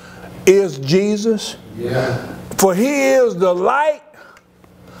have is Jesus? Yeah. For he is the light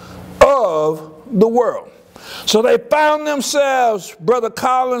of the world. So they found themselves, Brother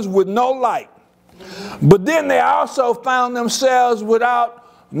Collins, with no light. But then they also found themselves without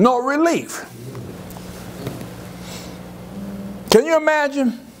no relief. Can you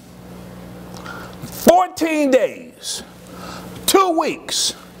imagine? 14 days, 2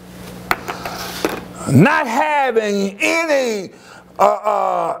 weeks, not having any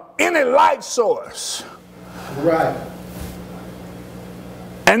light source. Right.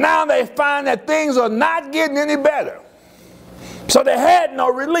 And now they find that things are not getting any better. So they had no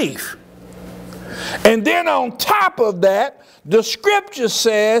relief. And then on top of that, the scripture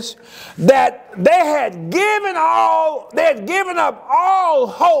says that they had given up all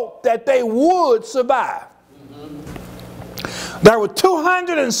hope that they would survive. There were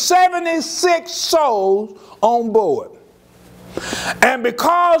 276 souls on board. And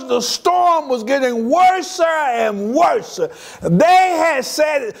because the storm was getting worse and worse, they had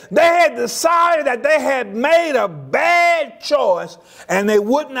decided that they had made a bad choice and they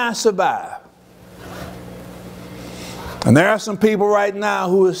would not survive. And there are some people right now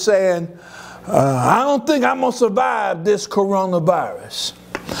who are saying, I don't think I'm going to survive this coronavirus.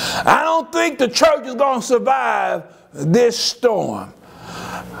 I don't think the church is going to survive this storm.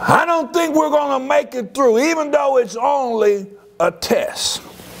 I don't think we're going to make it through, even though it's only a test.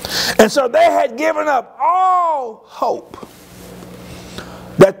 And so they had given up all hope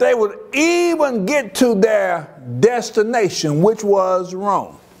that they would even get to their destination, which was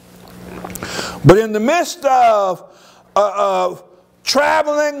Rome. But in the midst of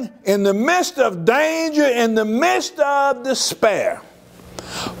traveling, in the midst of danger, in the midst of despair,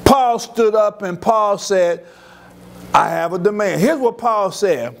 Paul stood up and Paul said, I have a demand. Here's what Paul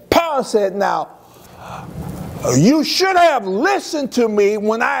said. Paul said, now, You should have listened to me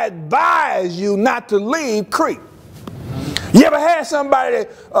when I advised you not to leave Crete. You ever had somebody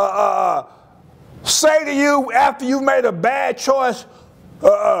say to you after you made a bad choice,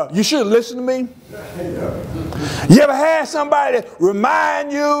 you should listen to me? You ever had somebody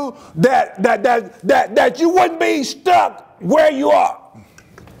remind you that you wouldn't be stuck where you are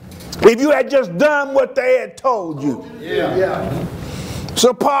if you had just done what they had told you? Yeah.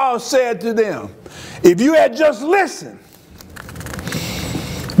 So Paul said to them, if you had just listened,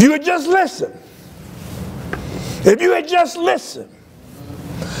 if you had just listened,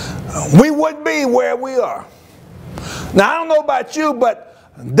 we wouldn't be where we are. Now, I don't know about you, but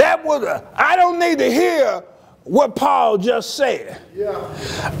I don't need to hear what Paul just said.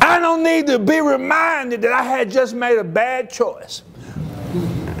 Yeah. I don't need to be reminded that I had just made a bad choice.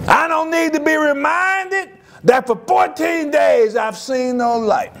 I don't need to be reminded that for 14 days I've seen no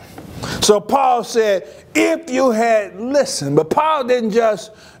light. So Paul said, if you had listened. But Paul didn't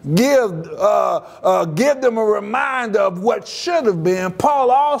just give them a reminder of what should have been. Paul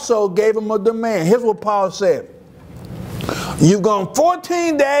also gave them a demand. Here's what Paul said. You've gone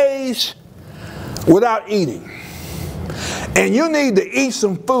 14 days without eating, and you need to eat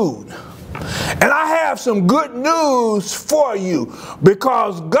some food. And I have some good news for you,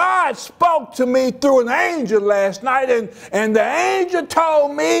 because God spoke to me through an angel last night, and the angel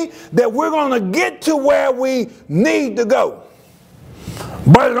told me that we're going to get to where we need to go.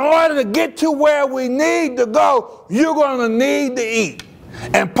 But in order to get to where we need to go, you're going to need to eat.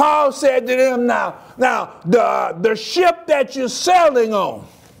 And Paul said to them, now the ship that you're sailing on,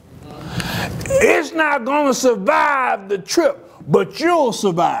 it's not going to survive the trip, but you'll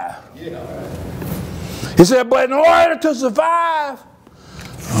survive. Yeah. He said, but in order to survive,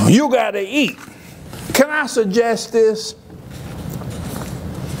 you got to eat. Can I suggest this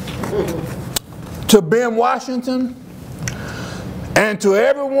to Ben Washington and to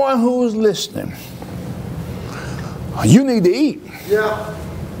everyone who's listening? You need to eat. Yeah.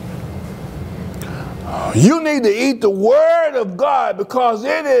 You need to eat the Word of God, because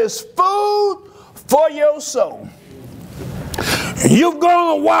it is food for your soul. You've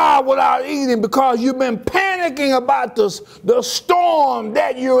gone a while without eating because you've been panicking about the storm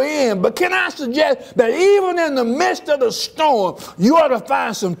that you're in. But can I suggest that even in the midst of the storm, you ought to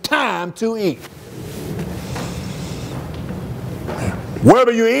find some time to eat?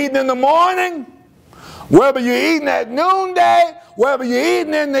 Whether you're eating in the morning, whether you're eating at noonday, whether you're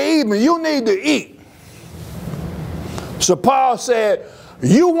eating in the evening, you need to eat. So Paul said,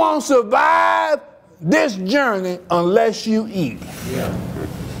 you won't survive this journey unless you eat. Yeah.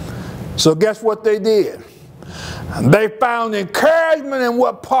 So guess what they did? They found encouragement in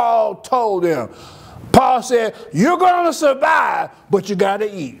what Paul told them. Paul said, you're going to survive, but you got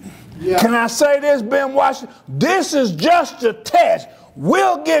to eat. Yeah. Can I say this, Ben Washington? This is just a test.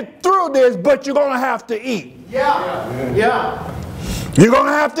 We'll get through this, but you're going to have to eat. Yeah. Yeah. You're going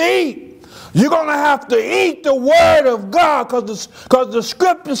to have to eat. You're going to have to eat the Word of God, because the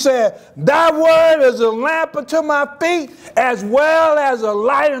Scripture said, thy Word is a lamp unto my feet as well as a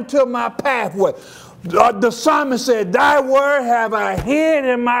light unto my pathway. The psalmist said, thy Word have I hid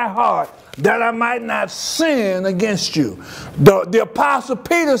in my heart, that I might not sin against you. The Apostle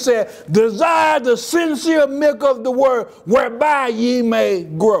Peter said, desire the sincere milk of the Word, whereby ye may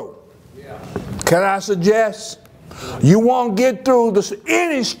grow. Yeah. Can I suggest? You won't get through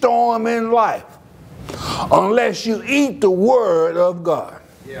any storm in life unless you eat the Word of God.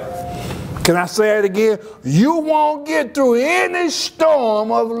 Yeah. Can I say it again? You won't get through any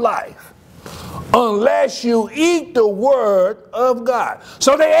storm of life unless you eat the Word of God.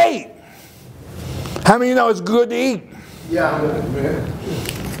 So they ate. How many of you know it's good to eat? Yeah.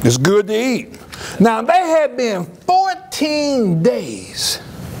 It's good to eat. Now, they had been 14 days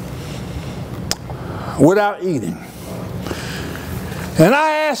without eating. And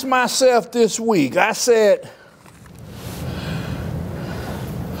I asked myself this week, I said,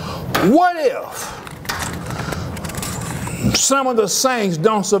 what if some of the saints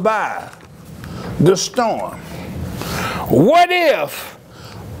don't survive the storm? What if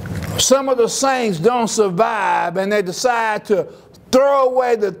some of the saints don't survive and they decide to throw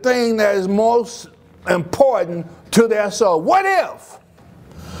away the thing that is most important to their soul? What if,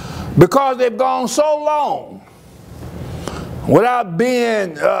 because they've gone so long without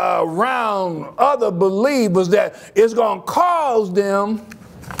being around other believers, that it's going to cause them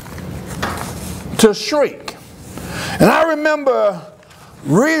to shrink? And I remember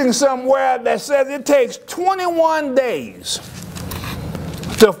reading somewhere that says it takes 21 days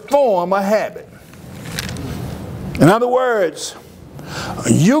to form a habit. In other words,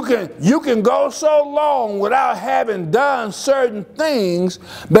 You can go so long without having done certain things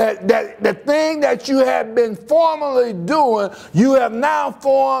that the thing that you have been formerly doing, you have now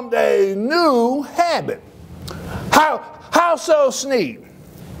formed a new habit. How so, Sneed?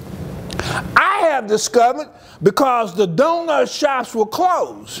 I have discovered, because the donut shops were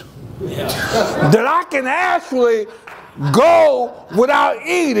closed, that I can actually go without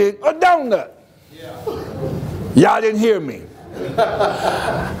eating a donut. Y'all didn't hear me.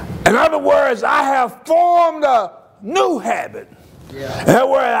 In other words, I have formed a new habit. In other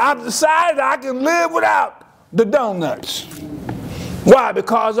words, I've decided I can live without the donuts. Why?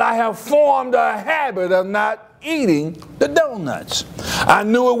 Because I have formed a habit of not eating the donuts. I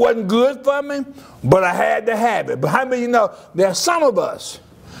knew it wasn't good for me, but I had the habit. But how many of you know there are some of us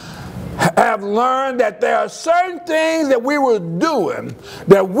have learned that there are certain things that we were doing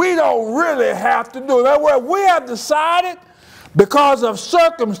that we don't really have to do. In other words, we have decided because of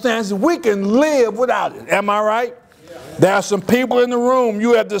circumstances we can live without it. Am I right? Yeah. There are some people in the room,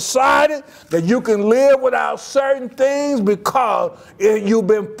 you have decided that you can live without certain things because you've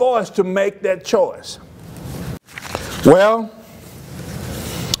been forced to make that choice. Well,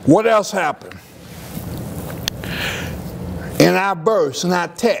 what else happened? In our verse, in our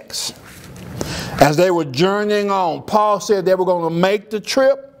text, as they were journeying on, Paul said they were going to make the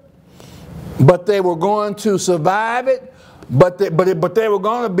trip, but they were going to survive it, but they were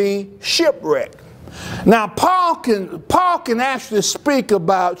going to be shipwrecked. Now, Paul can actually speak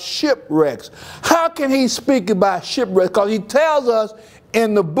about shipwrecks. How can he speak about shipwrecks? Because he tells us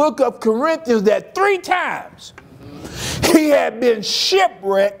in the book of Corinthians that 3 times he had been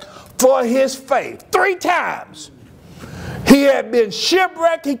shipwrecked for his faith. 3 times. He had been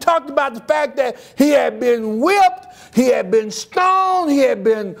shipwrecked. He talked about the fact that he had been whipped, he had been stoned, he had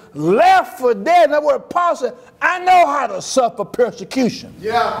been left for dead. In other words, Paul said, I know how to suffer persecution.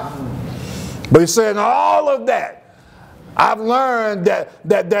 Yeah. But he said, in all of that, I've learned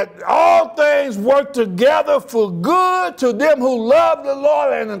that all things work together for good to them who love the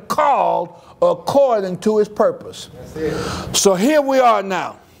Lord and are called according to his purpose. That's it. So here we are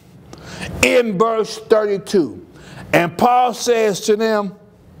now in verse 32. And Paul says to them,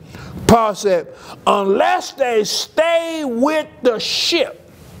 Paul said, unless they stay with the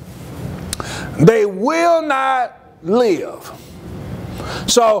ship, they will not live.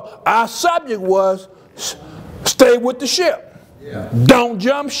 So our subject was stay with the ship. Yeah. Don't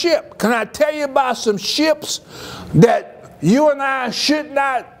jump ship. Can I tell you about some ships that you and I should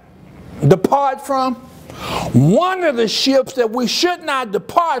not depart from? One of the ships that we should not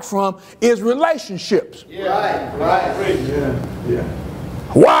depart from is relationships. Yeah. Right. Yeah.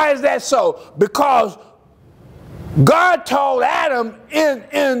 Why is that so? Because God told Adam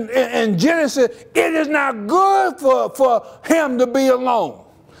in Genesis, it is not good for him to be alone.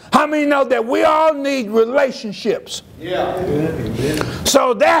 How many know that we all need relationships? Yeah.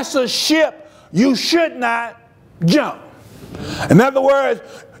 So that's a ship you should not jump. In other words,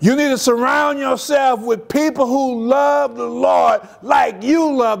 you need to surround yourself with people who love the Lord like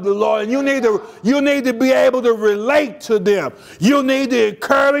you love the Lord. And you need to be able to relate to them. You need to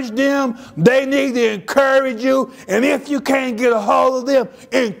encourage them. They need to encourage you. And if you can't get a hold of them,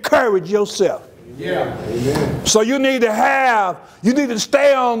 encourage yourself. Yeah. Amen. So you need to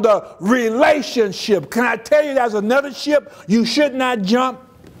stay on the relationship. Can I tell you there's another ship you should not jump?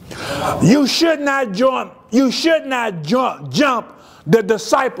 You should not jump. You should not jump the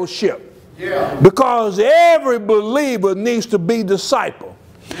discipleship. Yeah. Because every believer needs to be discipled.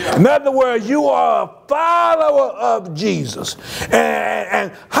 Yeah. In other words, you are a follower of Jesus.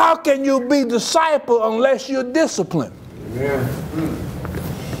 And how can you be discipled unless you're disciplined? Yeah.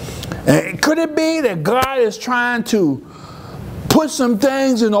 And could it be that God is trying to put some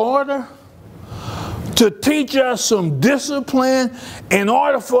things in order to teach us some discipline in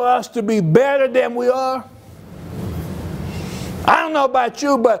order for us to be better than we are? I don't know about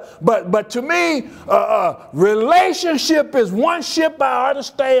you, but to me, relationship is one ship I ought to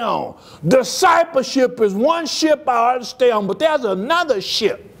stay on. Discipleship is one ship I ought to stay on. But there's another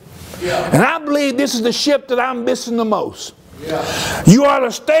ship. Yeah. And I believe this is the ship that I'm missing the most. Yeah. You ought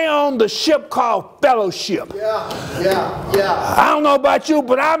to stay on the ship called fellowship. Yeah. I don't know about you,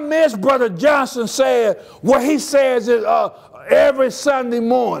 but I miss Brother Johnson saying what he says every Sunday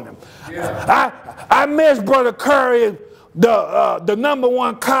morning. Yeah. I miss Brother Curry the number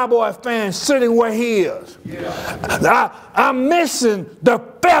one Cowboy fan sitting where he is. I'm missing the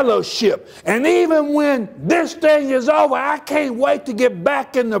fellowship. And even when this thing is over, I can't wait to get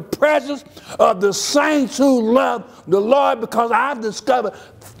back in the presence of the saints who love the Lord, because I've discovered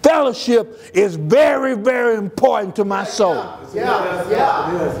fellowship is very, very important to my soul.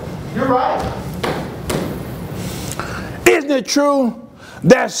 You're right. Isn't it true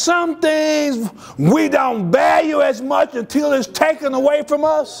that some things we don't value as much until it's taken away from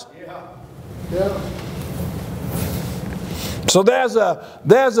us? So there's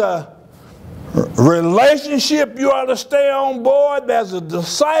a relationship you ought to stay on board. There's a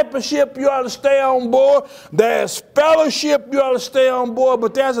discipleship you ought to stay on board. There's fellowship you ought to stay on board.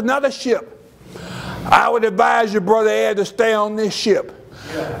 But there's another ship. I would advise you, Brother Ed, to stay on this ship.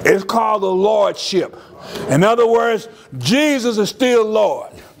 It's called the Lordship. In other words, Jesus is still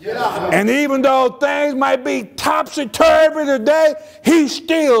Lord. And even though things might be topsy-turvy today, he's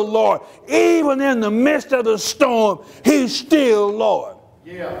still Lord. Even in the midst of the storm, he's still Lord.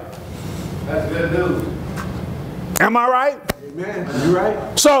 That's good news. Am I right? Amen. You're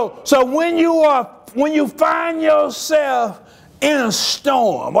right. So when you find yourself in a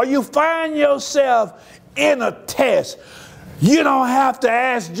storm, or you find yourself in a test, you don't have to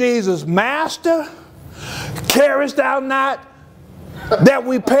ask Jesus, Master, carest thou not that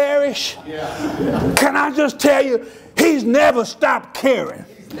we perish? Can I just tell you, he's never stopped caring.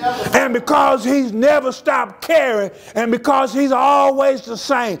 And because he's never stopped caring, and because he's always the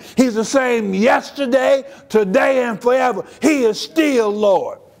same, he's the same yesterday, today, and forever, he is still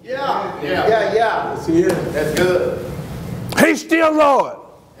Lord. Yes, he is. That's good. He's still Lord.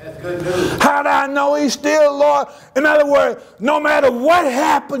 That's good news. How do I know he's still Lord? In other words, no matter what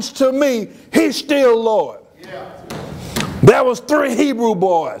happens to me, he's still Lord. There was 3 Hebrew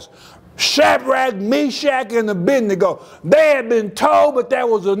boys, Shadrach, Meshach, and Abednego. They had been told, but there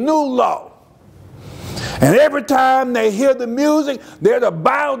was a new law. And every time they hear the music, they're to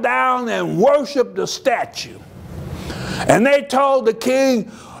bow down and worship the statue. And they told the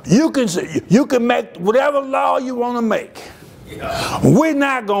king, you can make whatever law you want to make. We're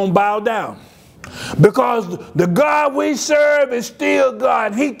not going to bow down, because the God we serve is still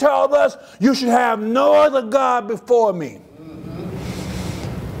God. He told us, you should have no other God before me.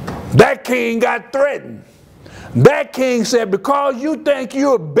 That king got threatened. That king said, because you think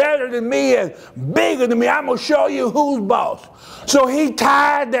you're better than me and bigger than me, I'm going to show you who's boss. So he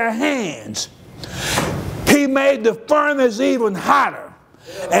tied their hands. He made the furnace even hotter.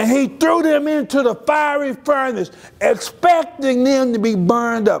 And he threw them into the fiery furnace, expecting them to be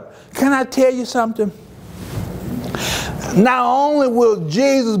burned up. Can I tell you something? Not only will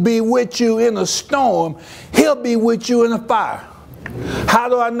Jesus be with you in a storm, he'll be with you in a fire. How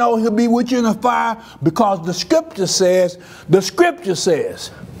do I know he'll be with you in a fire? Because the scripture says,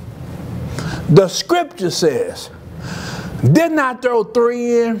 didn't I throw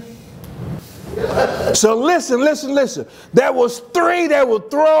 3 in? So listen. There was 3 that were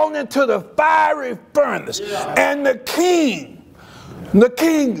thrown into the fiery furnace. And the king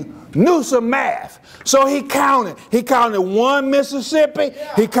knew some math. So he counted. He counted 1 Mississippi.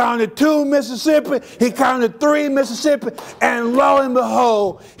 He counted 2 Mississippi. He counted 3 Mississippi. And lo and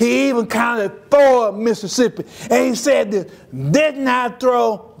behold, he even counted 4 Mississippi. And he said, didn't I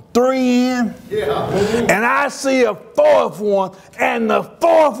throw 3 in? And I see a 4th one, and the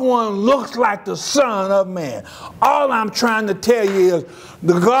 4th one looks like the Son of Man. All I'm trying to tell you is,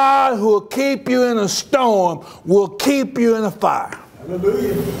 the God who will keep you in a storm will keep you in a fire.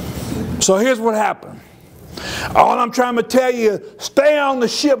 Hallelujah. So here's what happened. All I'm trying to tell you is, stay on the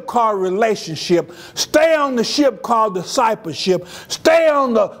ship called relationship. Stay on the ship called discipleship. Stay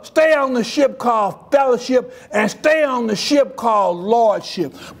on the ship called fellowship. And stay on the ship called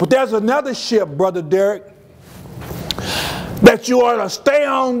lordship. But there's another ship, Brother Derek, that you ought to stay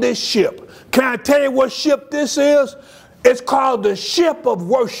on this ship. Can I tell you what ship this is? It's called the ship of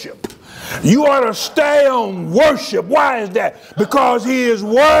worship. You ought to stay on worship. Why is that? Because he is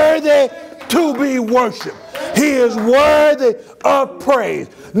worthy to be worshiped. He is worthy of praise.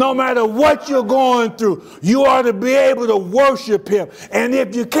 No matter what you're going through, you ought to be able to worship him. And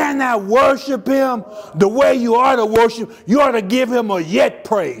if you cannot worship him the way you ought to worship, you ought to give him a yet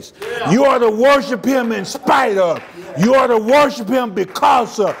praise. You ought to worship him in spite of. You ought to worship him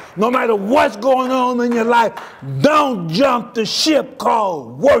because of. No matter what's going on in your life, don't jump the ship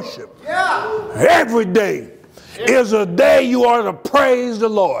called worship. Every day is a day you ought to praise the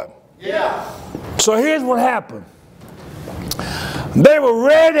Lord. So here's what happened. They were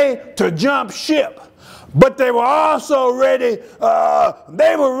ready to jump ship, but they were also ready.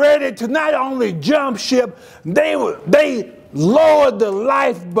 They were ready to not only jump ship, they lowered the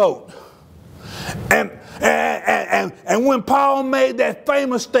lifeboat. And when Paul made that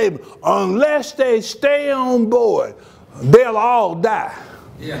famous statement, unless they stay on board, they'll all die.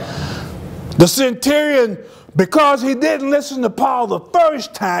 Yeah. The centurion, because he didn't listen to Paul the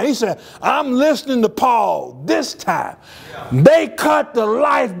first time, he said, I'm listening to Paul this time. Yeah. They cut the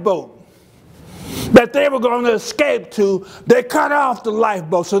lifeboat that they were going to escape to. They cut off the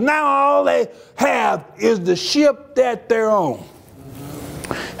lifeboat. So now all they have is the ship that they're on.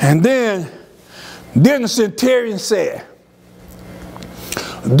 And then the centurion said,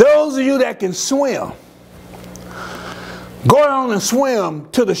 those of you that can swim, go on and swim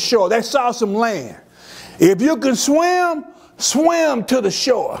to the shore. They saw some land. If you can swim, swim to the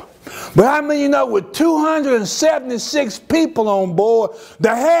shore. But how many of you know with 276 people on board,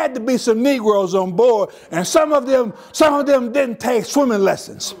 there had to be some Negroes on board, and some of them didn't take swimming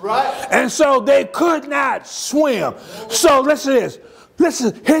lessons. Right. And so they could not swim. So listen to this.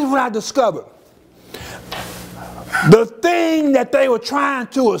 Listen, here's what I discovered. The thing that they were trying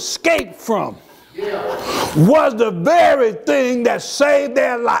to escape from was the very thing that saved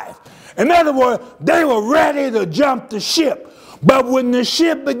their life. In other words, they were ready to jump the ship. But when the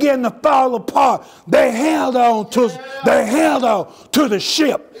ship began to fall apart, they held on to the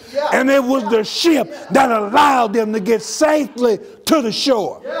ship. And it was the ship that allowed them to get safely to the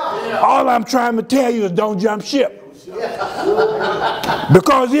shore. All I'm trying to tell you is don't jump ship.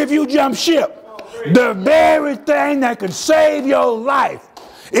 Because if you jump ship, the very thing that could save your life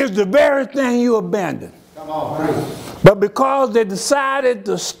is the very thing you abandon. Come on. But because they decided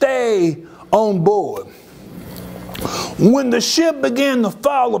to stay on board, when the ship began to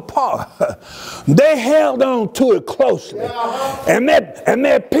fall apart, they held on to it closely. And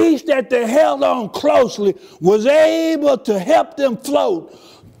that piece that they held on closely was able to help them float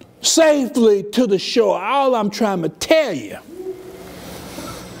safely to the shore. All I'm trying to tell you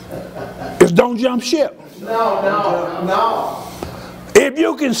is don't jump ship. No. If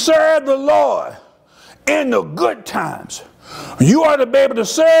you can serve the Lord in the good times, you ought to be able to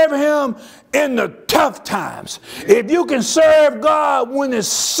serve him in the tough times. If you can serve God when it's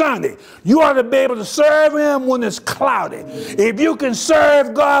sunny, you ought to be able to serve him when it's cloudy. If you can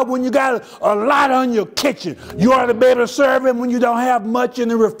serve God when you got a lot on your kitchen, you ought to be able to serve him when you don't have much in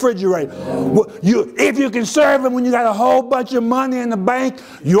the refrigerator. If you can serve him when you got a whole bunch of money in the bank,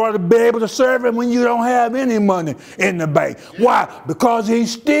 you ought to be able to serve him when you don't have any money in the bank. Why? Because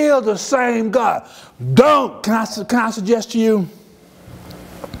he's still the same God. Can I suggest to you?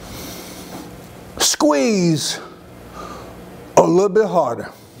 Squeeze a little bit harder.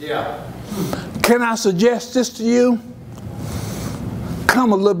 Yeah. Can I suggest this to you?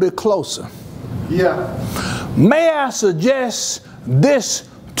 Come a little bit closer. Yeah. May I suggest this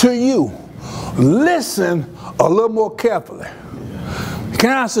to you? Listen a little more carefully.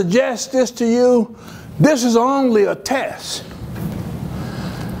 Can I suggest this to you? This is only a test.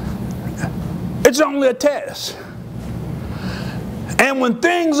 It's only a test. And when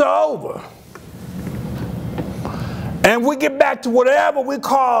things are over, and we get back to whatever we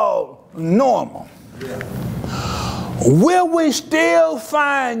call normal, will we still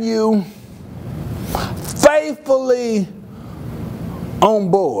find you faithfully on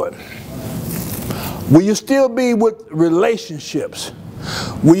board? Will you still be with relationships?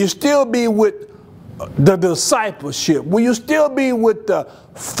 Will you still be with the discipleship? Will you still be with the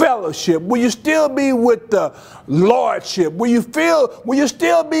fellowship? Will you still be with the lordship? Will you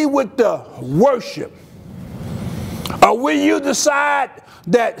still be with the worship? Or will you decide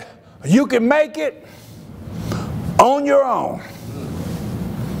that you can make it on your own?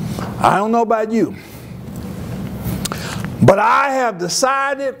 I don't know about you, but I have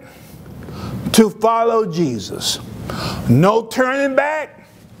decided to follow Jesus. No turning back.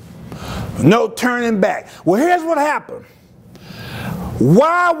 No turning back. Well, here's what happened.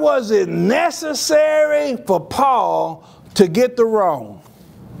 Why was it necessary for Paul to get the Rome?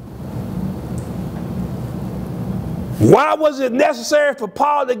 Why was it necessary for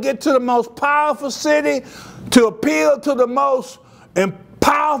Paul to get to the most powerful city, to appeal to the most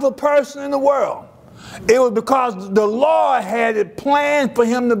powerful person in the world? It was because the Lord had it planned for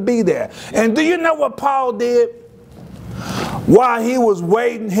him to be there. And do you know what Paul did while he was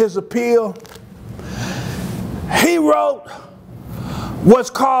waiting his appeal? He wrote what's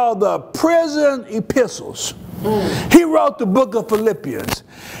called the prison epistles. He wrote the book of Philippians.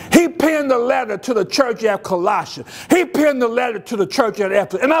 He penned a letter to the church at Colossae. He penned a letter to the church at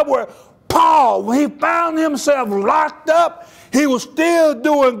Ephesus. In other words, Paul, when he found himself locked up, he was still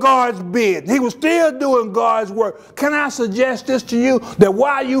doing God's bid. He was still doing God's work. Can I suggest this to you? That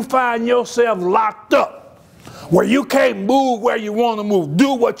while you find yourself locked up, where you can't move where you want to move,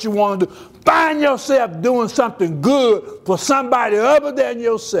 do what you want to do, find yourself doing something good for somebody other than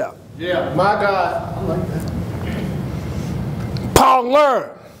yourself. Yeah, my God. I like that. Paul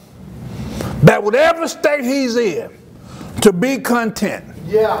learned that whatever state he's in, to be content.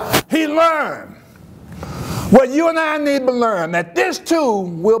 Yeah. He learned what you and I need to learn, that this too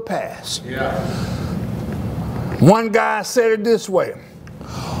will pass. Yeah. One guy said it this way: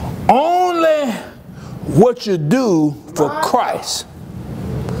 only what you do for Christ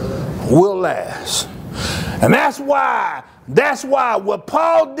will last. And that's why what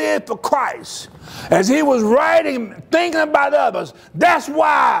Paul did for Christ, as he was writing, thinking about others, that's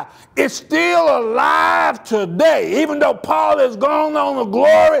why it's still alive today. Even though Paul has gone on to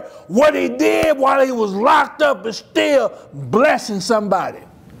glory, what he did while he was locked up is still blessing somebody.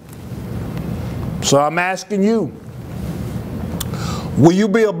 So I'm asking you, will you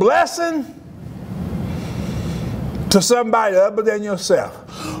be a blessing to somebody other than yourself?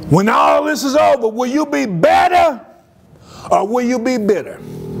 When all this is over, will you be better or will you be bitter?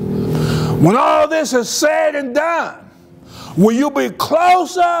 When all this is said and done, will you be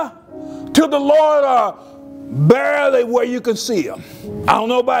closer to the Lord or barely where you can see him? I don't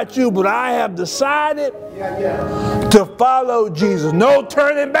know about you, but I have decided to follow Jesus. No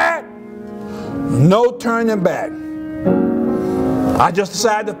turning back. No turning back. I just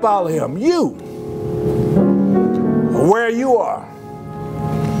decided to follow him. You, where you are,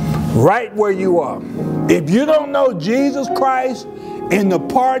 right where you are. If you don't know Jesus Christ in the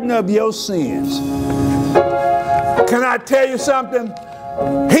pardon of your sins, can I tell you something?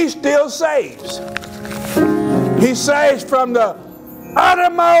 He still saves. He saves from the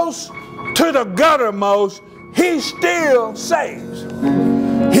uttermost to the guttermost. He still saves.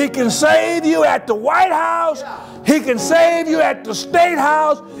 He can save you at the White House. He can save you at the State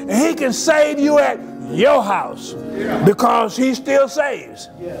House. And he can save you at your house, because he still saves.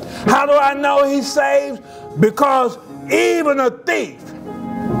 How do I know he saves? Because even a thief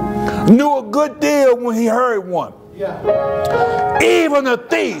knew a good deal when he heard one. Even a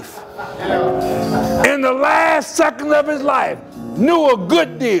thief in the last second of his life knew a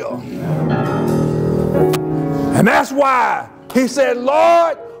good deal. And that's why he said,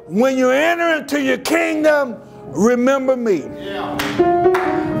 Lord, when you enter into your kingdom, remember me.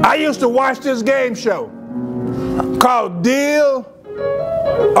 I used to watch this game show called Deal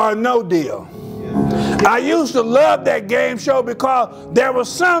or No Deal. I used to love that game show because there were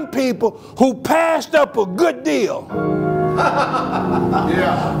some people who passed up a good deal.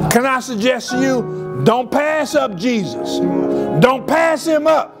 Can I suggest to you, don't pass up Jesus. Don't pass him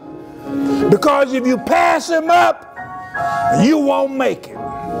up. Because if you pass him up, you won't make it.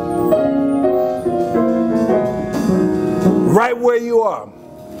 Right where you are.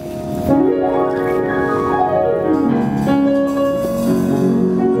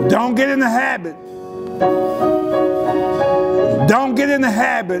 Don't get in the habit. Don't get in the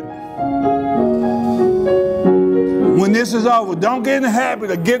habit when this is over. Don't get in the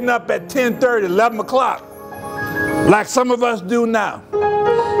habit of getting up at 10:30, 11 o'clock, like some of us do now.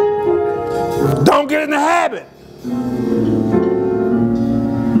 Don't get in the habit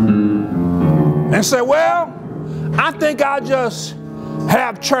and say, well, I think I'll just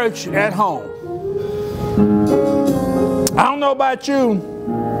have church at home. I don't know about you.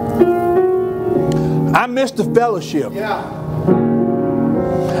 I miss the fellowship.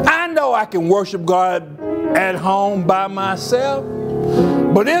 I know I can worship God at home by myself,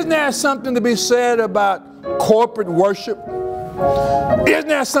 but isn't there something to be said about corporate worship? Isn't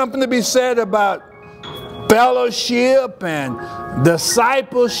there something to be said about fellowship and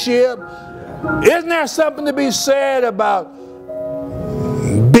discipleship? Isn't there something to be said about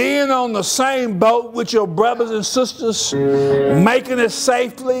being on the same boat with your brothers and sisters, making it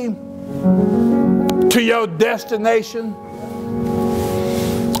safely to your destination?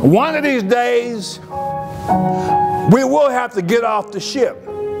 One of these days, we will have to get off the ship.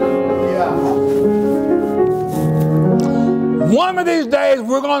 One of these days,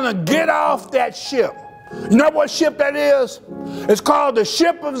 we're going to get off that ship. You know what ship that is? It's called the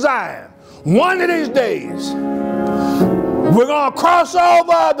Ship of Zion. One of these days, we're going to cross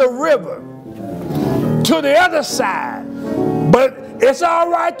over the river to the other side. But it's all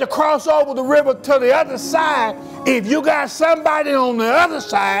right to cross over the river to the other side if you got somebody on the other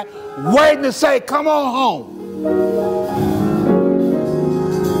side waiting to say, come on home.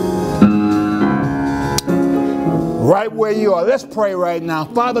 right where you are. Let's pray right now.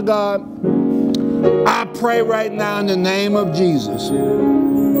 Father God, I pray right now in the name of Jesus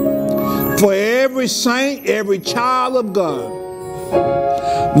for every saint, every child of God.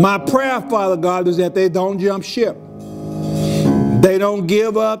 My prayer, Father God, is that they don't jump ship. They don't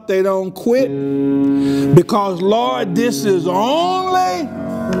give up. They don't quit. Because, Lord, this is only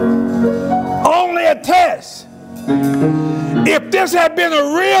a test. If this had been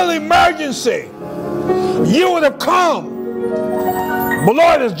a real emergency, you would have come. But,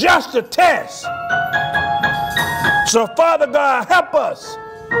 Lord, it's just a test. So, Father God, help us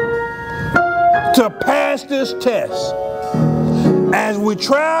to pass this test as we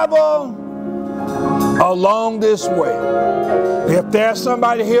travel along this way. If there's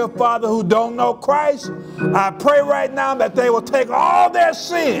somebody here, Father, who don't know Christ, I pray right now that they will take all their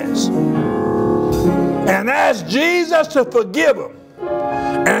sins and ask Jesus to forgive them.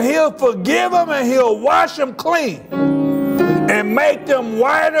 And he'll forgive them and he'll wash them clean and make them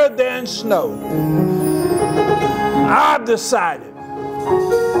whiter than snow. I've decided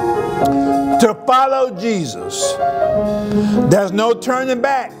to follow Jesus. There's no turning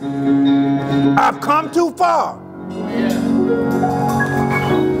back. I've come too far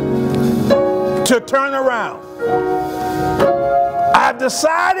to turn around. I've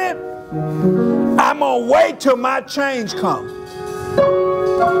decided I'm going to wait till my change comes.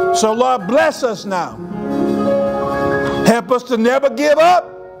 So Lord, bless us now. Help us to never give up.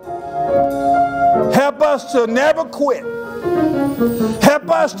 Help us to never quit. Help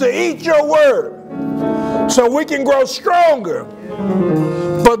us to eat your word so we can grow stronger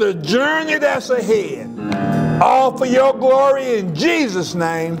for the journey that's ahead. All for your glory in Jesus'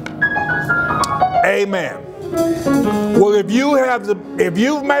 name. Amen. Well, if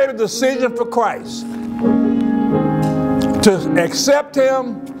you've made a decision for Christ to accept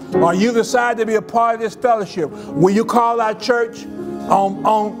him, or you decide to be a part of this fellowship, will you call our church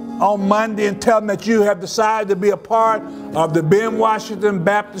on Monday and tell them that you have decided to be a part of the Ben Washington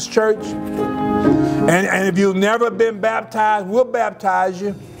Baptist Church? And if you've never been baptized, we'll baptize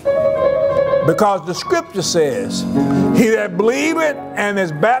you. Because the scripture says, he that believeth and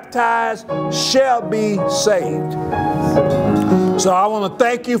is baptized shall be saved. So I want to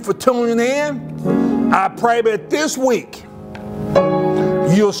thank you for tuning in. I pray that this week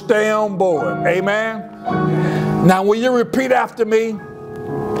you'll stay on board. Amen. Now will you repeat after me?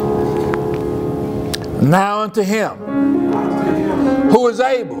 Now unto him who is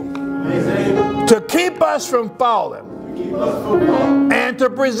able to keep us from falling and to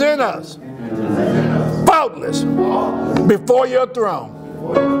present us faultless before your throne.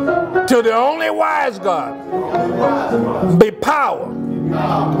 To the only wise God be power,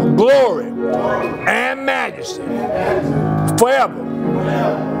 glory, and majesty forever.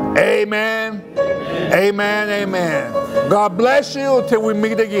 Amen. Amen. Amen. God bless you until we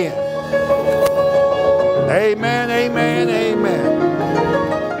meet again. Amen. Amen. Amen.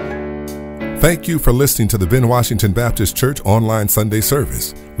 Thank you for listening to the Ben Washington Baptist Church online Sunday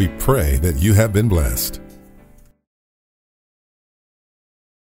service. We pray that you have been blessed.